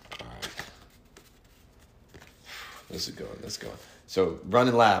right, this is going. Let's go. So,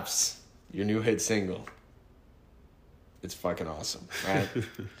 Running Laps, your new hit single. It's fucking awesome, right?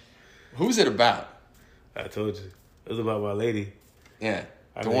 Who's it about? I told you. It was about my lady. Yeah.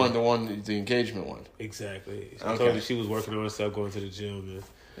 The engagement one. Exactly. I told you she was working on herself, going to the gym and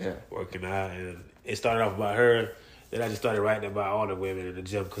yeah, working out. And it started off about her. Then I just started writing about all the women in the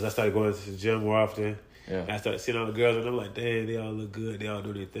gym because I started going to the gym more often. Yeah. And I started seeing all the girls and I'm like, damn, they all look good. They all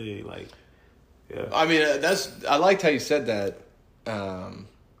do their thing. Like, yeah. I mean, I liked how you said that.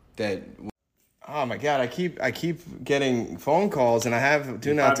 Oh my God, I keep getting phone calls and I have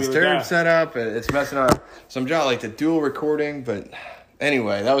Do Not Disturb set up and it's messing up. So I'm trying like the dual recording, but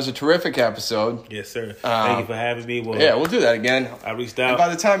anyway, that was a terrific episode. Yes, sir. Thank you for having me. Well, yeah, we'll do that again. I reached out. And by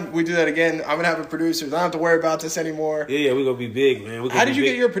the time we do that again, I'm going to have a producer. I don't have to worry about this anymore. Yeah, we're going to be big, man. How did you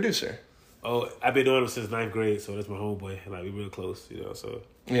get your producer? Oh, I've been knowing him since 9th grade, so that's my homeboy. Like, we're real close, so.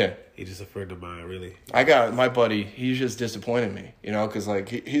 Yeah. He's just a friend of mine, really. I got my buddy. He's just disappointed me, because, like,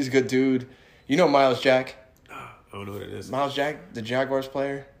 he's a good dude. You know Miles Jack? I don't know what it is. Miles Jack, the Jaguars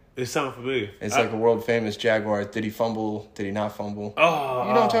player? It sounds familiar. It's like a world-famous Jaguar. Did he fumble? Did he not fumble? Oh.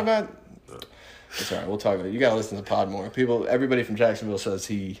 You know what I'm talking about? No. It's all right. We'll talk about it. You got to listen to the pod more. Everybody from Jacksonville says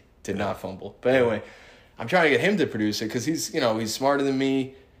he did not fumble. But anyway, I'm trying to get him to produce it because he's smarter than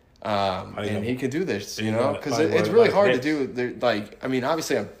me. And he can do this, because it's really hard to do. Like, I mean,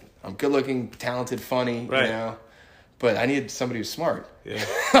 obviously I'm good-looking, talented, funny, right. But I need somebody who's smart. Yeah,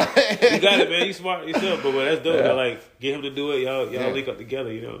 you got it, man. You smart yourself, but that's dope. Yeah. Like, get him to do it. Y'all link up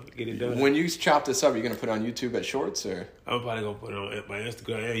together. Get it done. When you chop this up, you're gonna put it on YouTube at Shorts, or I'm probably gonna put it on my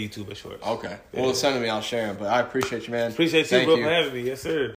Instagram and YouTube at Shorts. Okay, well, send it to me. I'll share them. But I appreciate you, man. Appreciate you, bro, for having me. Yes, sir.